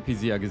gerade hat Chappie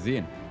sie ja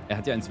gesehen. Er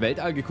hat ja ins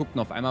Weltall geguckt und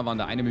auf einmal waren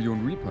da 1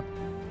 Million Reaper.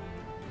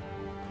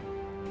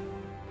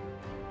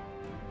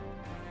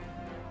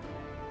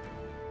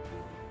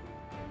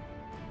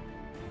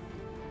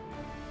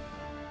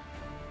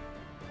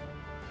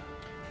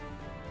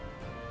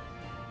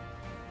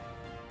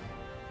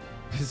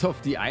 Bis auf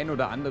die ein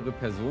oder andere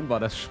Person war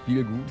das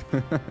Spiel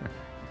gut.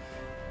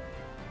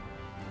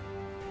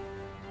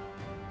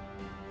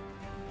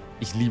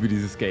 Ich liebe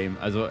dieses Game.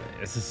 Also,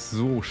 es ist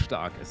so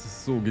stark. Es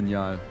ist so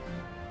genial.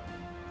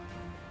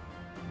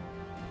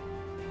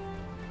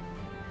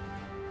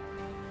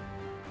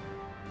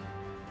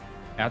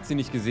 Er hat sie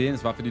nicht gesehen.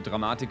 Es war für die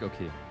Dramatik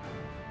okay.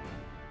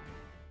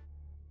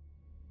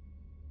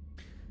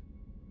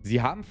 Sie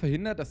haben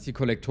verhindert, dass die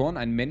Kollektoren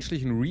einen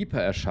menschlichen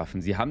Reaper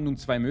erschaffen. Sie haben nun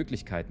 2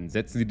 Möglichkeiten.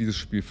 Setzen Sie dieses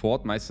Spiel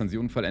fort, meistern Sie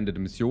unvollendete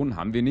Missionen,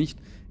 haben wir nicht.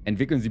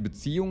 Entwickeln Sie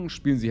Beziehungen,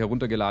 spielen Sie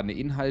heruntergeladene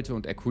Inhalte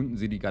und erkunden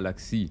Sie die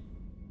Galaxie.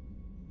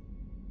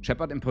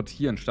 Shepard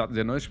importieren. Starten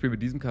Sie ein neues Spiel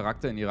mit diesem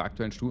Charakter in Ihrer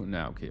aktuellen Stufe.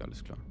 Na, okay,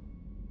 alles klar.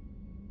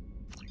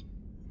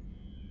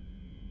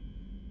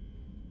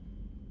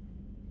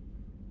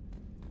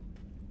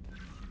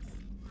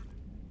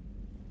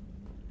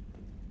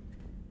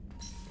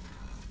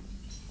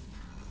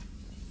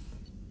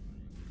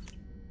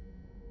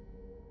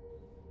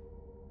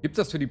 Gibt's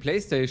das für die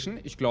PlayStation?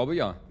 Ich glaube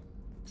ja.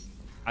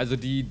 Also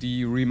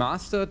die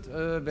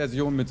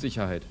Remastered-Version mit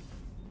Sicherheit.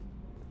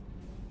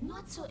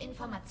 Nur zur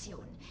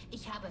Information.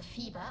 Ich habe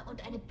Fieber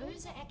und eine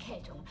böse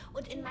Erkältung.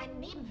 Und in meinen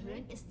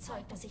Nebenhöhlen ist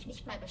Zeug, das ich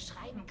nicht mal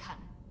beschreiben kann.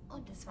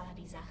 Und es war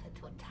die Sache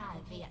total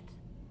wert.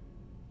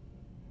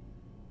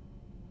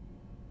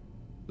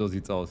 So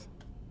sieht's aus.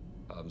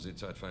 Haben Sie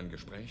Zeit für ein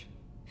Gespräch?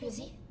 Für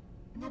Sie?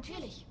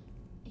 Natürlich.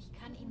 Ich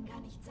kann Ihnen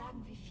gar nicht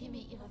sagen, wie viel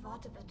mir Ihre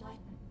Worte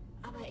bedeuten.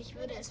 Aber ich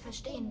würde es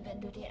verstehen,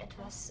 wenn du dir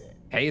etwas...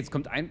 Hey, jetzt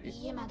kommt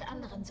jemand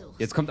anderen suchst.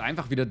 Jetzt kommt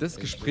einfach wieder das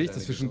Gespräch,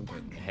 das zwischen...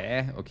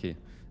 Hä? Okay.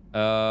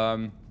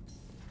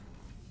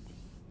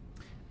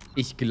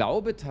 Ich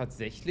glaube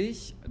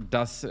tatsächlich,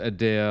 dass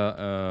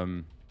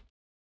der...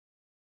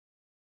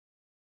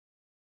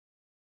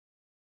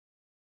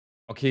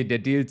 Okay, der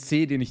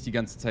DLC, den ich die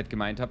ganze Zeit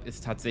gemeint habe,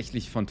 ist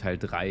tatsächlich von Teil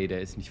 3.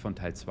 Der ist nicht von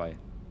Teil 2.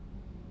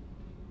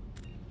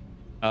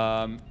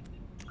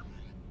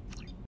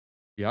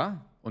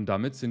 Ja, und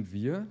damit sind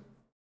wir...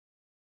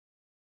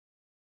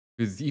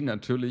 Für Sie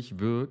natürlich,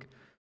 Wirk.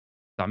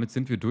 Damit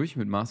sind wir durch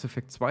mit Mass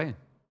Effect 2.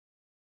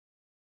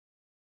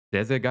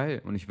 Sehr, sehr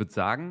geil. Und ich würde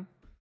sagen,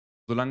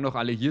 solange noch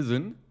alle hier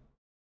sind,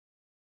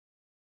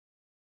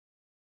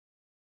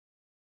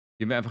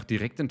 gehen wir einfach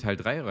direkt in Teil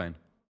 3 rein.